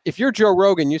 if you're Joe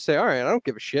Rogan, you say, all right, I don't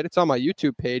give a shit. It's on my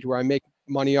YouTube page where I make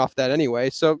money off that anyway.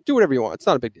 So do whatever you want. It's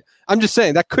not a big deal. I'm just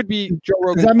saying that could be Joe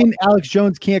Rogan. Does that mean Alex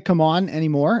Jones can't come on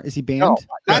anymor? Is he banned?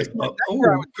 No,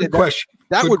 good question.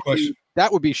 That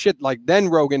would be shit. Like then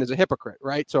Rogan is a hypocrite,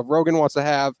 right? So if Rogan wants to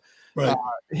have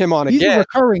him on he's again, a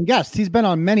recurring guest. He's been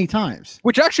on many times,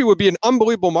 which actually would be an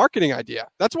unbelievable marketing idea.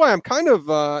 That's why I'm kind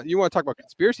of you want to talk about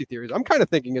conspiracy theories. I'm kind of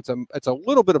thinking it's a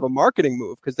little bit of a marketing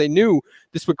move because they knew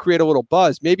this would create a little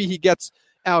buzz. Maybe he gets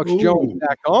Alex Jones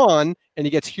back on and he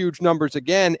gets huge numbers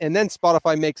again, and then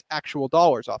Spotify makes actual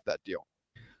dollars off that deal.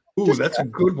 Ooh, that's a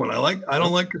good one. I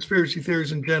don't like conspiracy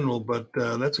theories in general, but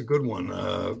that's a good one.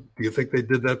 Do you think they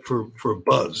did that for a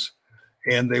buzz?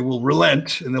 And they will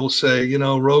relent and they will say,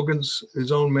 Rogan's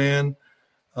his own man.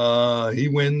 He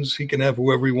wins. He can have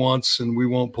whoever he wants, and we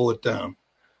won't pull it down.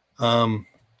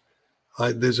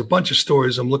 There's a bunch of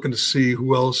stories. I'm looking to see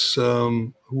who else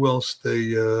they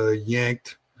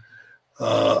yanked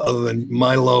other than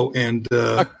Milo and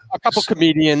a couple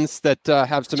comedians that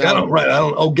have some. I don't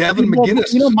know. Oh, Gavin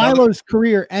McInnes. Milo's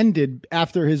career ended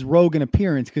after his Rogan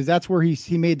appearance because that's where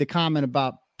he made the comment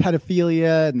about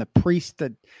pedophilia and the priest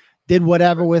that did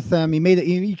whatever with them.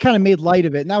 He kind of made light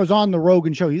of it, and that was on the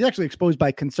Rogan show. He's actually exposed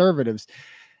by conservatives.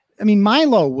 I mean,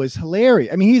 Milo was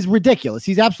hilarious. I mean, he's ridiculous.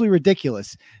 He's absolutely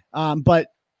ridiculous. But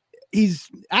he's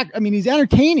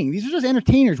entertaining. These are just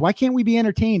entertainers. Why can't we be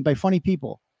entertained by funny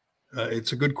people?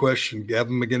 It's a good question.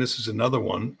 Gavin McInnes is another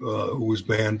one who was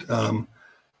banned.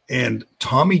 And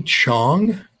Tommy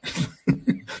Chong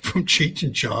from Cheech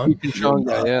and Chong.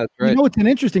 Yeah, that's right. It's an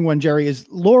interesting one, Jerry, is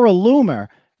Laura Loomer.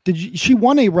 She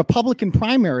won a Republican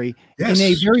primary in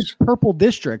a very purple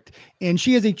district, and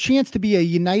she has a chance to be a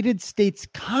United States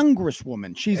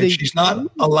Congresswoman. She's not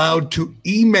allowed to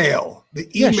email. The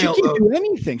email. She can't do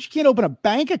anything. She can't open a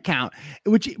bank account,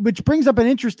 which brings up an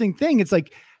interesting thing. It's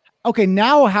like, okay,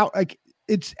 now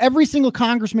it's every single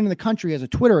congressman in the country has a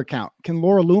Twitter account. Can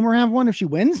Laura Loomer have one if she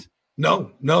wins?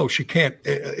 No, she can't.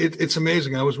 It's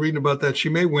amazing. I was reading about that. She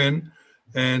may win,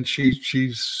 and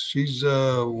she's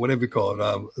whatever you call it,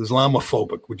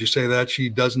 Islamophobic. Would you say that? She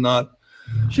does not.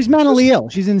 She's mentally ill.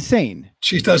 She's insane.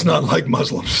 She does not like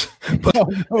Muslims. But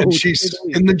and she's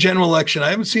in the general election. I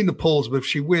haven't seen the polls, but if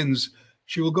she wins,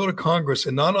 she will go to Congress,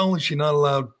 and not only is she not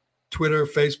allowed Twitter,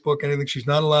 Facebook, anything. She's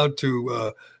not allowed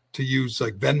to use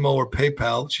like Venmo or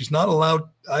PayPal. She's not allowed.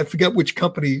 I forget which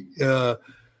company.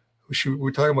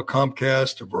 We're talking about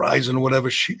Comcast or Verizon or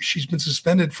whatever. She's been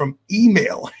suspended from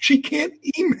email. She can't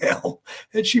email,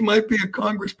 and she might be a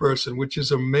congressperson, which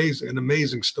is amazing. An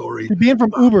amazing story. She's banned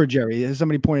from Uber, Jerry, as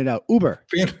somebody pointed out. Uber.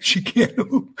 She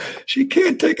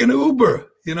can't take an Uber.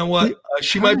 You know what?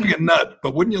 She might be a nut,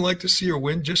 but wouldn't you like to see her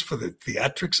win just for the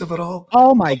theatrics of it all?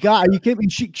 Oh my God. Are you kidding me?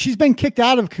 She's been kicked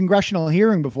out of congressional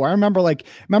hearing before. I remember right.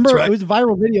 It was a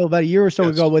viral video about a year or so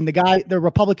ago when the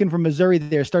Republican from Missouri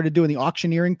there started doing the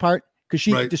auctioneering part because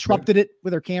she disrupted it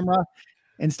with her camera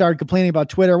and started complaining about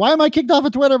Twitter. Why am I kicked off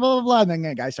of Twitter? Blah, blah, blah. And then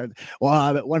the guy started,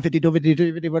 150, 250,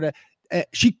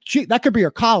 250. That could be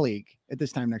her colleague at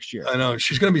this time next year. I know.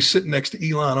 She's going to be sitting next to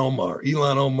Ilhan Omar.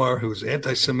 Ilhan Omar, who's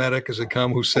anti-Semitic as they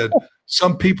come, who said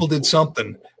some people did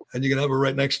something, and you can have her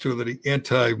right next to her, the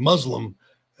anti-Muslim,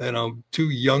 two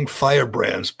young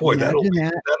firebrands. Boy, that'll be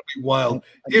wild.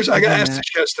 I got to ask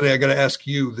this yesterday. I got to ask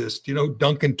you this. Do you know who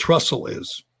Duncan Trussell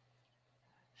is?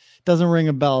 Doesn't ring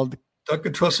a bell.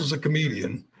 Duncan Trussell's a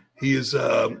comedian. He is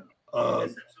the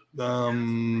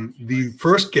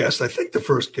first guest, I think the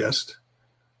first guest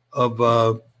of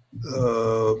on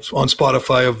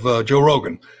Spotify of Joe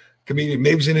Rogan. Comedian,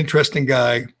 maybe he's an interesting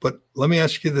guy, but let me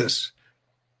ask you this.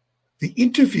 The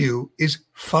interview is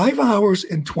 5 hours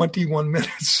and 21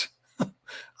 minutes.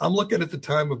 I'm looking at the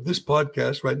time of this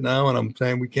podcast right now, and I'm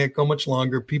saying we can't go much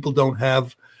longer. People don't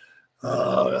have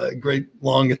great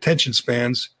long attention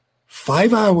spans.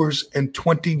 5 hours and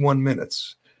 21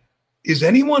 minutes. Is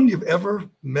anyone you've ever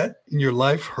met in your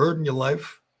life, heard in your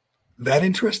life, that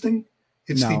interesting?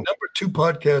 It's the number 2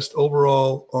 podcast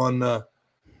overall on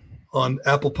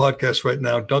Apple Podcasts right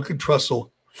now. Duncan Trussell,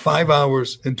 5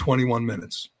 hours and 21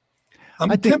 minutes.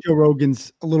 I think Joe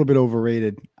Rogan's a little bit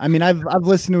overrated. I mean, I've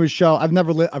listened to his show. I've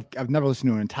never listened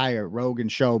to an entire Rogan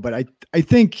show, but I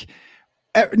think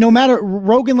no matter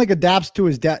Rogan adapts to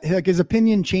his his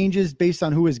opinion changes based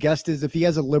on who his guest is. If he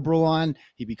has a liberal on,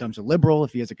 he becomes a liberal.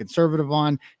 If he has a conservative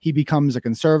on, he becomes a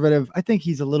conservative. I think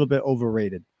he's a little bit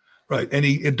overrated. Right. And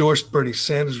he endorsed Bernie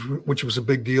Sanders, which was a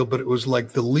big deal, but it was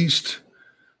like the least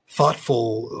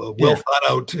thoughtful, well thought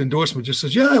out endorsement. Just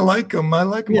says, I like him. I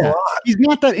like him a lot. He's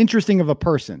not that interesting of a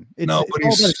person. But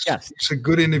he's a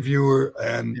good interviewer.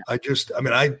 And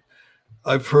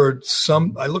I've heard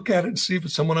some, I look at it and see if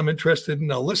it's someone I'm interested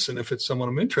in. I'll listen if it's someone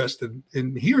I'm interested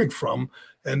in hearing from.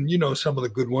 And, some of the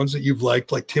good ones that you've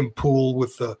liked, like Tim Pool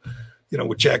with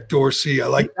with Jack Dorsey. I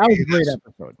like that was a great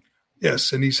episode.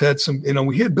 Yes. And he's had some,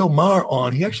 we had Bill Maher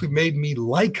on. He actually made me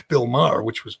like Bill Maher,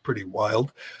 which was pretty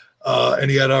wild.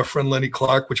 And he had our friend Lenny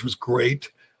Clark, which was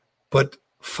great. But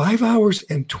 5 hours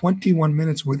and 21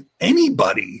 minutes with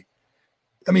anybody.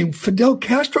 I mean, Fidel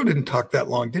Castro didn't talk that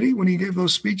long, did he? When he gave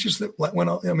those speeches that went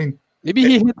on, maybe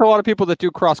he hits a lot of people that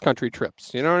do cross-country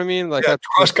trips. You know what I mean? Like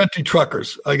cross-country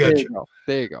truckers. I got you.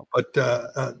 There you go. But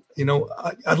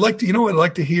I'd like to. I'd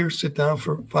like to sit down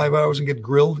for 5 hours and get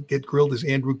grilled. Get grilled is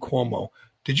Andrew Cuomo.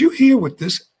 Did you hear what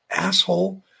this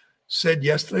asshole said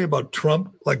yesterday about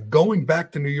Trump? Like going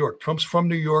back to New York. Trump's from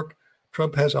New York.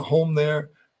 Trump has a home there.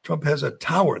 Trump has a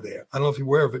tower there. I don't know if you're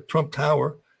aware of it. Trump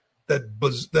Tower.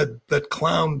 That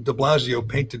clown de Blasio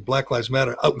painted Black Lives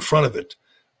Matter out in front of it.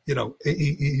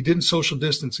 He didn't social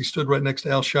distance. He stood right next to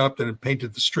Al Sharpton and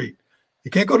painted the street.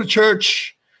 You can't go to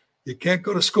church. You can't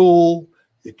go to school.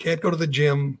 You can't go to the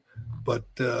gym. But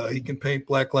he can paint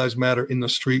Black Lives Matter in the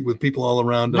street with people all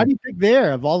around him. Why do you pick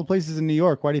there? Of all the places in New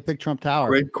York, why do you pick Trump Tower?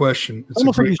 Great question. It's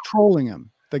almost like he's trolling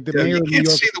him. Like the mayor you of New can't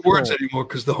York see the words anymore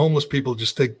because the homeless people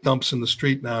just take dumps in the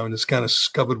street now, and it's kind of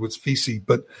covered with feces.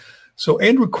 But so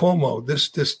Andrew Cuomo, this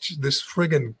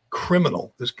friggin'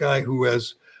 criminal, this guy who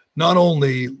has not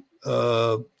only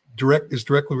is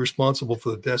directly responsible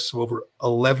for the deaths of over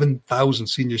 11,000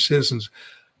 senior citizens,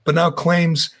 but now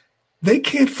claims they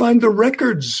can't find the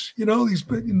records.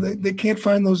 They can't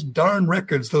find those darn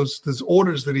records, those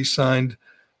orders that he signed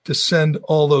to send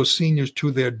all those seniors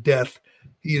to their death.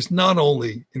 He is not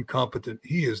only incompetent,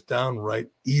 he is downright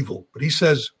evil. But he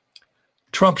says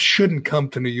Trump shouldn't come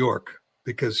to New York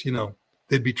because,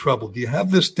 there'd be trouble. Do you have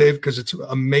this, Dave? Because it's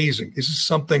amazing. This is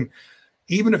something,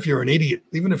 even if you're an idiot,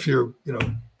 even if you're,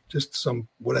 just some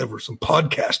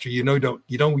podcaster, you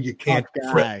can't.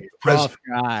 Tough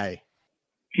guy.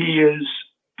 He is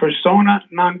persona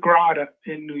non grata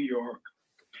in New York.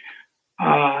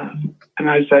 And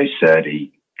as I said,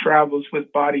 he travels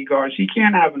with bodyguards. He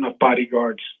can't have enough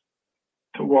bodyguards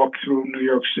to walk through New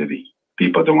York City.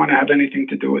 People don't want to have anything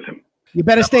to do with him. You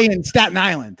better stay in Staten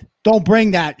Island. Don't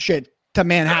bring that shit to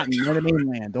Manhattan, the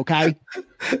mainland, okay?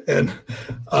 And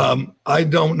I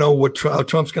don't know how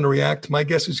Trump's going to react. My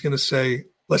guess is going to say,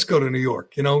 let's go to New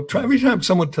York. Every time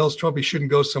someone tells Trump he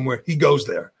shouldn't go somewhere, he goes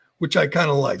there, which I kind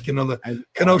of like. The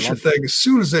Kenosha thing, as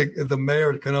soon as the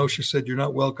mayor of Kenosha said, you're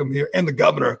not welcome here, and the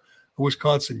governor of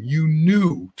Wisconsin, you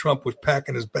knew Trump was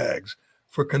packing his bags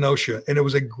for Kenosha. And it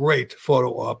was a great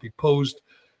photo op. He posed,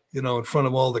 in front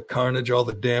of all the carnage, all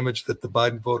the damage that the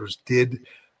Biden voters did.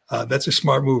 That's a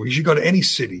smart move. He should go to any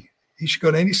city. He should go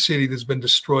to any city that's been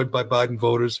destroyed by Biden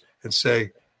voters and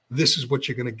say, this is what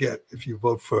you're going to get if you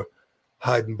vote for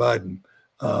Biden.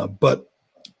 But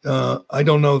I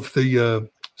don't know if the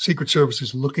Secret Service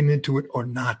is looking into it or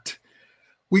not.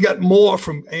 We got more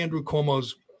from Andrew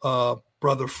Cuomo's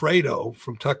brother Fredo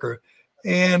from Tucker.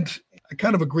 And I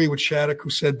kind of agree with Shattuck, who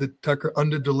said that Tucker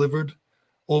underdelivered,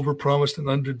 overpromised and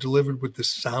underdelivered with this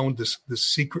sound, this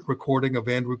secret recording of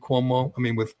Andrew Cuomo.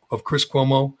 Of Chris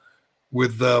Cuomo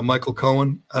with Michael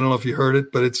Cohen. I don't know if you heard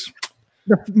it, but it's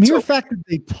the mere fact that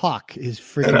they talk is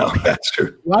freaking. That's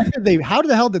true. How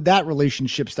the hell did that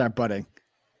relationship start budding?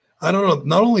 I don't know.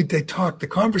 Not only did they talk, the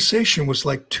conversation was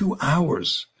like 2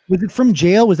 hours. Was it from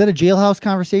jail? Was that a jailhouse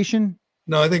conversation?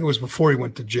 No, I think it was before he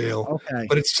went to jail. Okay.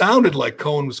 But it sounded like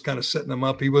Cohen was kind of setting him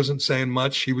up. He wasn't saying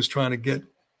much. He was trying to get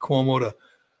Cuomo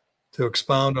to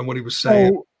expound on what he was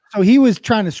saying. So he was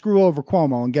trying to screw over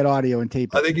Cuomo and get audio and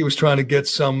tape. I think he was trying to get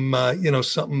some,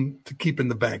 something to keep in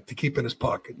the bank, to keep in his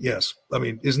pocket. Yes.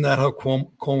 Isn't that how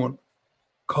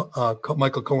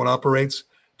Michael Cohen operates?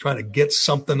 Trying to get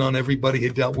something on everybody he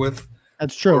dealt with.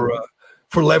 That's true.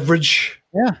 For leverage.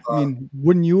 Yeah.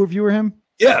 Wouldn't you if you were him?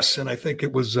 Yes. And I think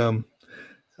it was,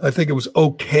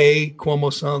 okay.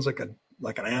 Cuomo sounds like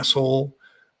an asshole.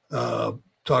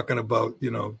 Talking about,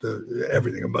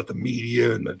 everything about the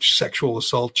media and the sexual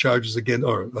assault charges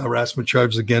or harassment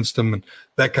charges against him and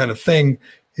that kind of thing.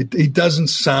 He doesn't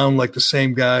sound like the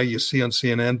same guy you see on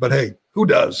CNN, but hey, who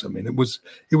does? I mean, it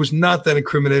was not that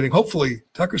incriminating. Hopefully,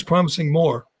 Tucker's promising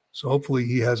more, so hopefully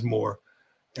he has more,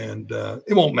 and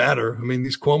it won't matter. I mean,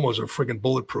 these Cuomos are freaking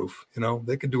bulletproof. You know,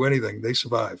 they can do anything. They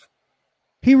survive.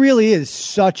 He really is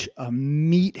such a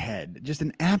meathead, just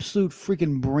an absolute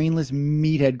freaking brainless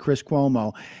meathead, Chris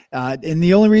Cuomo. And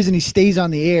the only reason he stays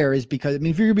on the air is because, I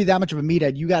mean, if you're going to be that much of a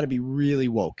meathead, you got to be really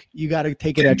woke. You got to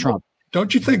take it at Trump.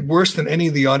 Don't you think worse than any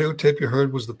of the audio tape you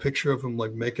heard was the picture of him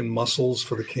like making muscles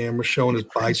for the camera, showing his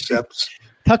biceps?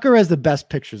 Tucker has the best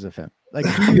pictures of him. Like,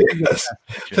 yes.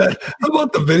 How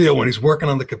about the video when he's working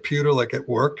on the computer, like at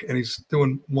work, and he's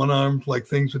doing one arm like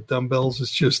things with dumbbells?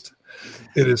 It's just,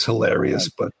 it is hilarious.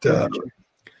 But all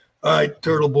right,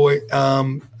 Turtle Boy,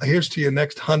 here's to your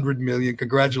next 100 million.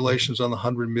 Congratulations on the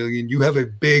 100 million. You have a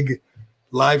big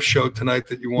live show tonight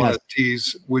that you want to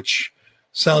tease, which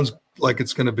sounds like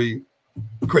it's going to be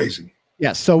crazy.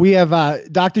 Yes. So we have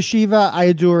Dr. Shiva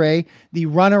Ayyadurai, the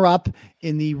runner-up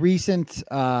in the recent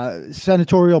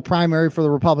senatorial primary for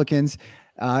the Republicans.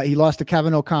 He lost to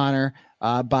Kevin O'Connor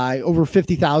by over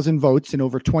 50,000 votes and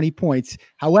over 20 points.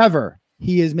 However,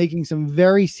 he is making some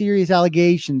very serious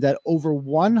allegations that over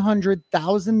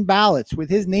 100,000 ballots with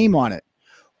his name on it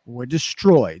were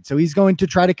destroyed. So he's going to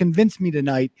try to convince me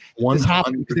tonight this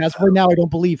happened, because as for now, I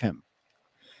don't believe him.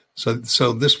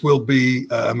 So this will be,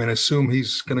 I assume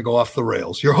he's going to go off the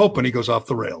rails. You're hoping he goes off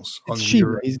the rails.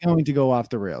 He's going to go off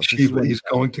the rails. He's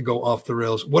going to go off the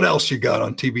rails. What else you got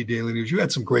on TV Daily News? You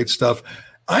had some great stuff.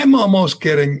 I'm almost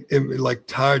getting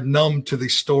tired, numb to the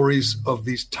stories of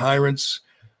these tyrants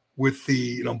with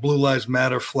the Blue Lives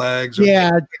Matter flags.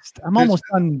 I'm almost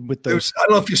done with those. I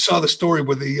don't know if you saw the story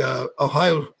with the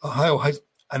Ohio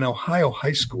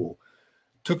high school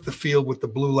took the field with the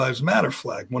Blue Lives Matter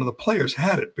flag. One of the players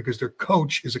had it because their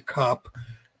coach is a cop,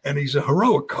 and he's a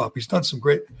heroic cop. He's done some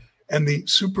great. And the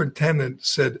superintendent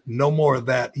said, no more of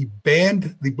that. He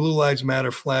banned the Blue Lives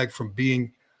Matter flag from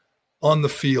being on the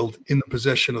field in the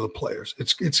possession of the players.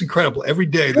 It's incredible. Every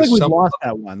day there's we lost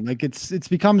that one. Like it's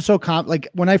become so like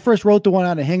when I first wrote the one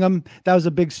out of Hingham, that was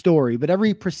a big story. But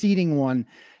every preceding one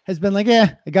has been like,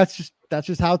 that's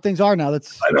just how things are now.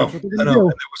 I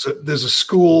know. There's a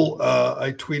school,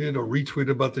 I tweeted or retweeted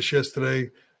about this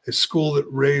yesterday, a school that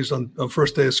raised on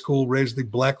first day of school, raised the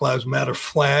Black Lives Matter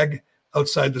flag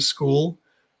outside the school,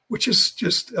 which is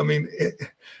just,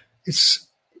 it's.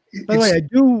 By the way, I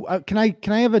do. Can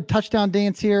I have a touchdown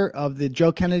dance here of the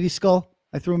Joe Kennedy skull?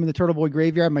 I threw him in the Turtle Boy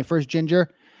graveyard, my first ginger.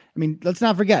 Let's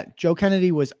not forget, Joe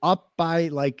Kennedy was up by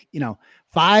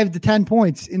 5 to 10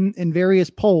 points in various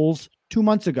polls 2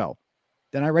 months ago.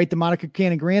 Then I write the Monica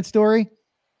Cannon Grant story.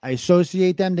 I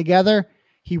associate them together.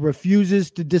 He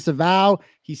refuses to disavow.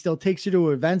 He still takes her to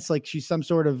events like she's some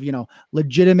sort of,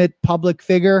 legitimate public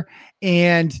figure.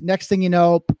 And next thing you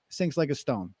know, sinks like a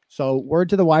stone. So word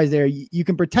to the wise there. You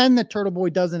can pretend that Turtle Boy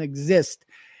doesn't exist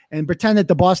and pretend that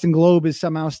the Boston Globe is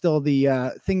somehow still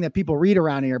the thing that people read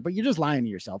around here, but you're just lying to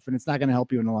yourself, and it's not going to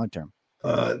help you in the long term.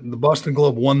 The Boston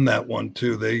Globe won that one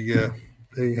too.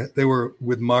 They were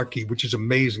with Markey, which is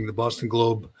amazing. The Boston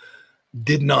Globe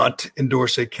did not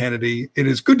endorse a Kennedy. It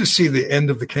is good to see the end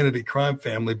of the Kennedy crime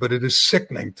family, but it is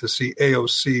sickening to see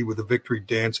AOC with a victory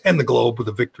dance and the Globe with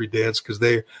a victory dance, because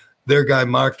their guy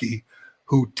Markey,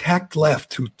 who tacked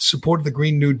left, who supported the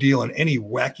Green New Deal and any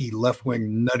wacky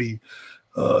left-wing nutty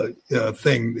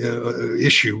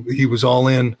issue, he was all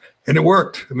in, and it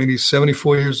worked. He's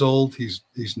 74 years old. He's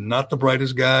not the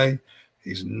brightest guy.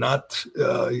 He's not.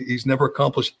 He's never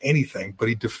accomplished anything, but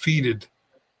he defeated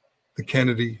the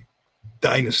Kennedy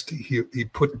dynasty. He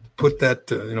put that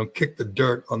kicked the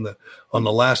dirt on the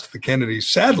last of the Kennedys.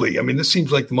 Sadly, this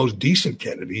seems like the most decent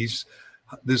Kennedy.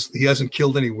 He hasn't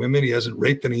killed any women. He hasn't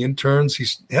raped any interns. He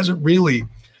hasn't really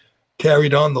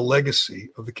carried on the legacy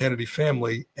of the Kennedy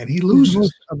family, and he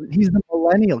loses. He's the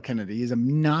millennial Kennedy. He's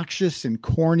obnoxious and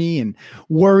corny and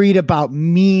worried about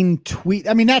mean tweet.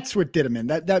 That's what did him in.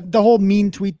 That the whole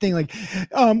mean tweet thing. Like,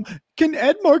 can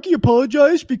Ed Markey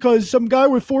apologize because some guy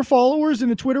with 4 followers in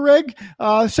a Twitter egg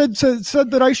said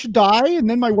that I should die, and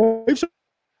then my wife said,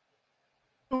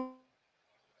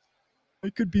 I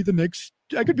could be the next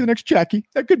Jackie.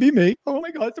 That could be me. Oh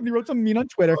my God, somebody wrote something mean on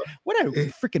Twitter. What a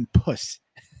freaking puss.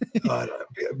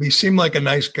 He seemed like a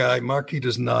nice guy. Markey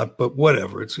does not, but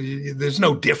whatever. There's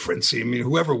no difference.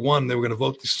 Whoever won, they were going to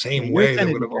vote the same way. I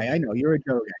know you're a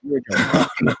Joe guy.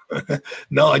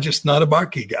 No, I'm just not a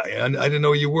Markey guy. I didn't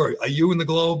know you were. You and the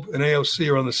Globe and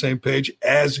AOC are on the same page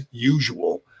as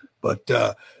usual. But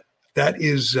that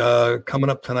is coming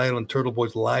up tonight on Turtle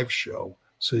Boy's live show.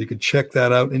 So you can check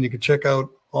that out, and you can check out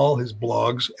all his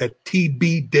blogs at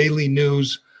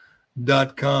tbdailynews.com.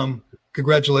 turtletake.com.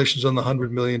 Congratulations on the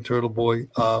 100 million, Turtle Boy.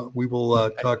 We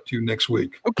will talk to you next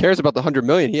week. Who cares about the 100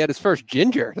 million? He had his first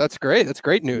ginger. That's great. That's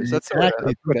great news. That's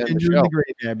Exactly. Ginger in the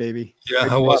graveyard, baby. Yeah,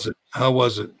 how was it? How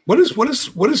was it? What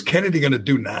is Kennedy going to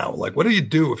do now? Like, what do you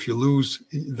do if you lose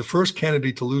the first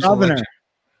Kennedy to lose election?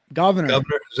 Governor.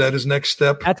 Is that his next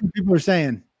step? That's what people are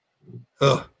saying.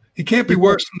 He can't be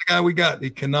worse than the guy we got. He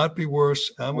cannot be worse.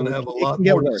 I'm going to have a lot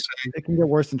more to say. It can get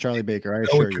worse than Charlie Baker, I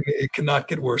assure you. It cannot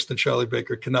get worse than Charlie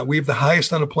Baker. It cannot. We have the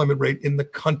highest unemployment rate in the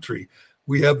country.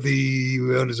 We have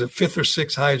the fifth or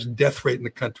sixth highest death rate in the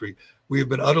country. We have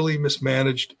been utterly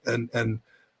mismanaged, and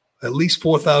at least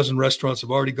 4,000 restaurants have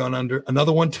already gone under.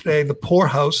 Another one today, the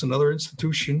Poorhouse, another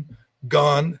institution,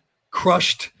 gone,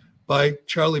 crushed by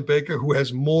Charlie Baker, who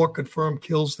has more confirmed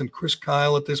kills than Chris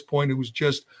Kyle at this point, who's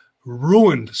just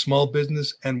ruined small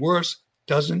business, and worse,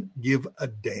 doesn't give a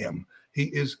damn. He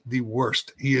is the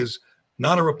worst. He is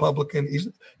not a Republican.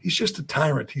 He's just a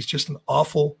tyrant. He's just an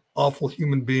awful, awful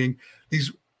human being.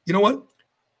 These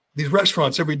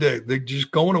restaurants every day, they're just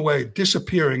going away,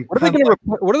 disappearing. What are they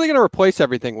going to replace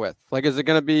everything with? Like, is it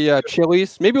going to be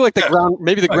Chili's? Maybe like the ground.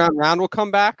 Maybe the ground round will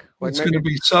come back. It's going to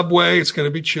be Subway. It's going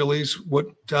to be Chili's. What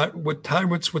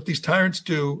these tyrants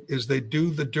do is they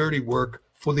do the dirty work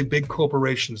for the big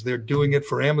corporations. They're doing it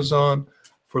for Amazon,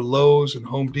 for Lowe's and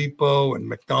Home Depot and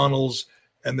McDonald's,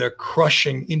 and they're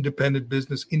crushing independent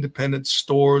business, independent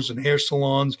stores and hair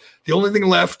salons. The only thing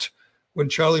left when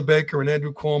Charlie Baker and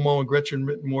Andrew Cuomo and Gretchen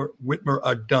Whitmer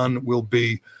are done will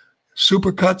be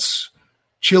Supercuts,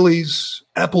 Chili's,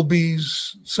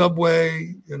 Applebee's,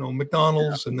 Subway,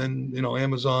 McDonald's, and then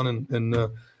Amazon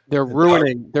and they're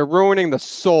ruining the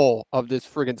soul of this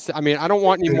friggin'. I mean, I don't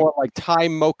want any more like Thai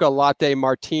mocha latte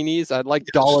martinis. I'd like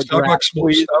dollar drafts,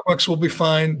 please. Starbucks will be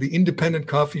fine. The independent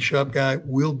coffee shop guy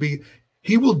will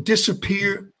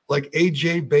disappear like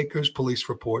AJ Baker's police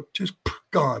report, just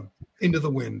gone into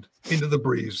the wind, into the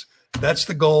breeze. That's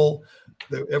the goal.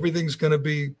 Everything's going to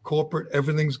be corporate.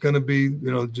 Everything's going to be,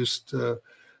 just the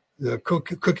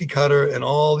cookie cutter, and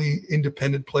all the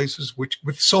independent places, which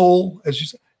with soul, as you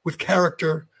say, with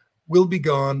character, will be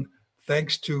gone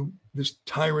thanks to this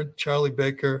tyrant Charlie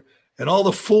Baker and all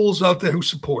the fools out there who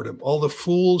support him. All the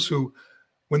fools who,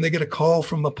 when they get a call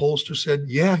from a pollster, said,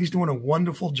 "Yeah, he's doing a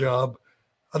wonderful job."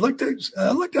 I'd like to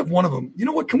have one of them. You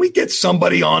know what? Can we get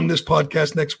somebody on this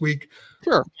podcast next week?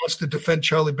 Sure. Who wants to defend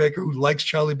Charlie Baker, who likes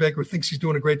Charlie Baker, who thinks he's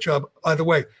doing a great job? By the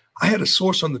way, I had a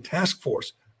source on the task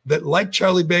force that liked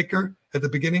Charlie Baker at the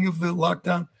beginning of the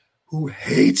lockdown, who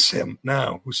hates him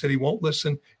now, who said he won't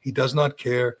listen. He does not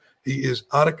care. He is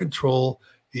out of control.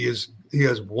 He has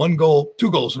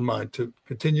two goals in mind: to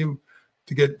continue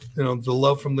to get the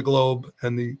love from the Globe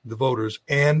and the voters,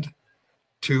 and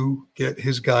to get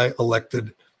his guy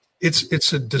elected.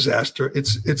 It's a disaster.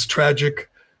 It's tragic.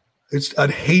 I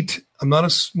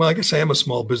guess I am a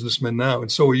small businessman now,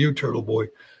 and so are you, Turtle Boy.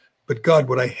 But God,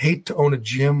 would I hate to own a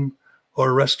gym or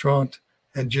a restaurant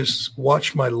and just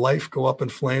watch my life go up in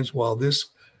flames while this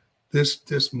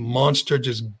monster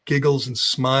just giggles and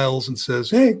smiles and says,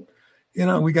 "Hey,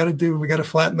 we got to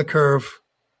flatten the curve."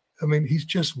 I mean, he's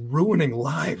just ruining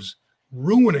lives,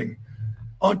 ruining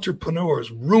entrepreneurs,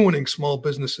 ruining small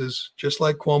businesses, just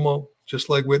like Cuomo, just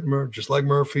like Whitmer, just like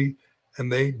Murphy,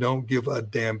 and they don't give a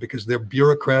damn because they're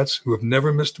bureaucrats who have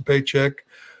never missed a paycheck,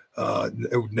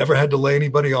 who've never had to lay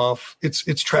anybody off.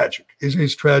 It's tragic.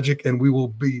 It's tragic, and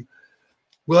we'll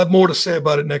have more to say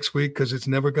about it next week because it's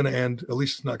never going to end. At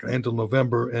least it's not going to end until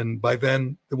November, and by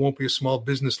then there won't be a small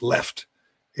business left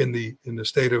in the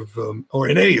state of or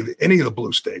in any of the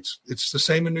blue states. It's the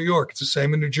same in New York. It's the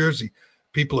same in New Jersey.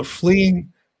 People are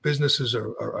fleeing. Businesses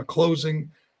are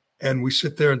closing, and we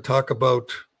sit there and talk about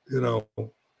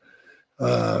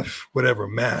whatever,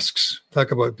 masks.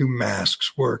 Talk about, do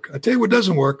masks work? I tell you what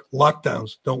doesn't work: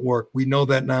 lockdowns don't work. We know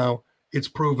that now. It's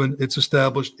proven. It's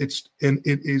established. It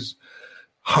is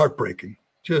heartbreaking,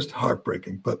 just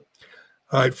heartbreaking. But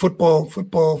all right,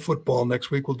 football.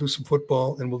 Next week we'll do some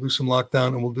football, and we'll do some lockdown,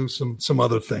 and we'll do some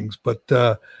other things. But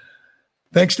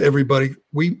thanks to everybody.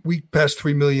 We passed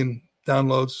 3 million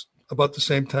downloads about the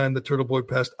same time the Turtle Boy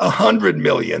passed 100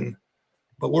 million.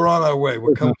 But we're on our way.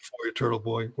 We're coming for you, Turtle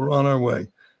Boy. We're on our way.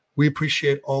 We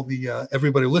appreciate all the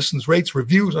everybody who listens, rates,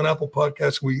 reviews on Apple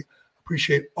Podcasts. We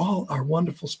appreciate all our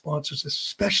wonderful sponsors,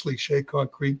 especially Shea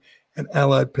Concrete and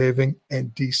Allied Paving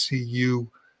and DCU.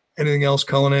 Anything else,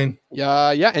 Cullinane?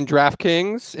 Yeah, and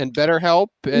DraftKings and BetterHelp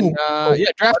and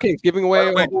DraftKings giving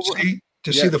away.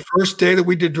 See the first day that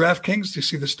we did DraftKings? Do you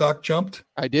see the stock jumped?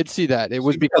 I did see that. It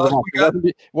was because of us.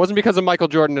 It wasn't because of Michael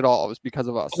Jordan at all. It was because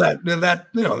of us. That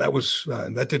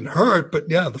didn't hurt. But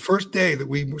yeah, the first day that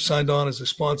we were signed on as a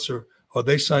sponsor or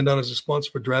they signed on as a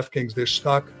sponsor for DraftKings, their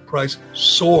stock price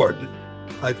soared.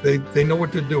 They know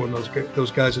what they're doing,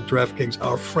 those guys at DraftKings,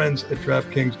 our friends at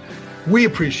DraftKings. We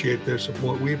appreciate their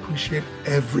support. We appreciate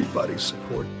everybody's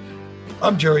support.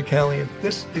 I'm Jerry Callahan.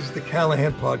 This is the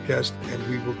Callahan Podcast, and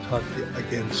we will talk to you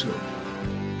again soon.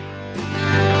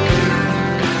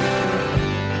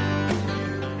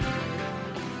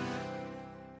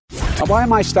 Why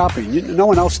am I stopping? No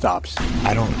one else stops.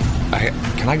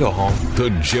 Can I go home? The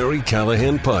Jerry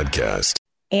Callahan Podcast.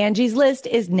 Angie's List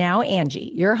is now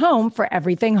Angie, your home for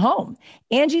everything home.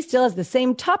 Angie still has the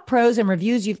same top pros and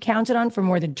reviews you've counted on for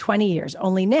more than 20 years.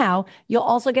 Only now, you'll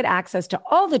also get access to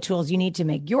all the tools you need to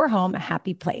make your home a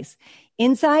happy place.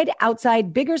 Inside,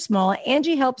 outside, big or small,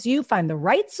 Angie helps you find the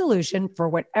right solution for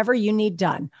whatever you need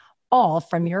done, all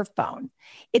from your phone.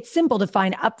 It's simple to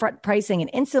find upfront pricing and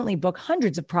instantly book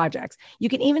hundreds of projects. You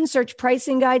can even search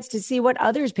pricing guides to see what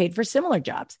others paid for similar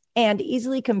jobs and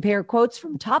easily compare quotes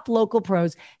from top local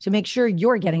pros to make sure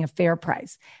you're getting a fair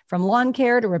price. From lawn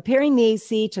care to repairing the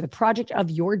AC to the project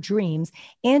of your dreams,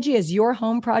 Angie has your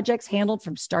home projects handled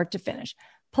from start to finish.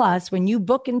 Plus, when you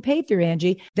book and pay through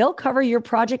Angie, they'll cover your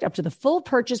project up to the full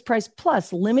purchase price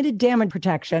plus limited damage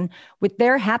protection with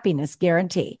their happiness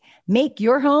guarantee. Make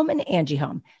your home an Angie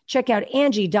home. Check out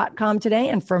Angie.com today.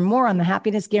 And for more on the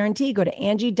happiness guarantee, go to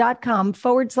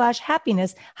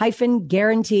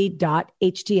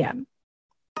Angie.com/happiness-guarantee.htm.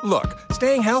 Look,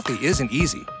 staying healthy isn't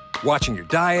easy. Watching your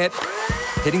diet,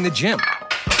 hitting the gym,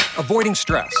 avoiding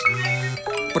stress.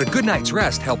 But a good night's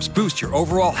rest helps boost your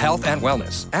overall health and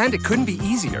wellness. And it couldn't be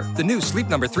easier. The new Sleep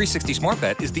Number 360 Smart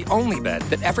Bed is the only bed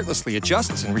that effortlessly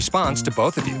adjusts and responds to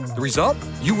both of you. The result?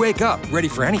 You wake up ready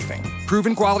for anything.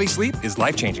 Proven quality sleep is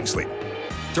life-changing sleep.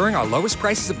 During our lowest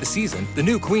prices of the season, the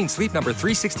new Queen Sleep Number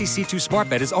 360 C2 Smart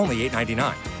Bed is only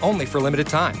 $8.99. Only for limited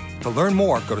time. To learn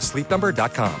more, go to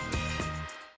sleepnumber.com.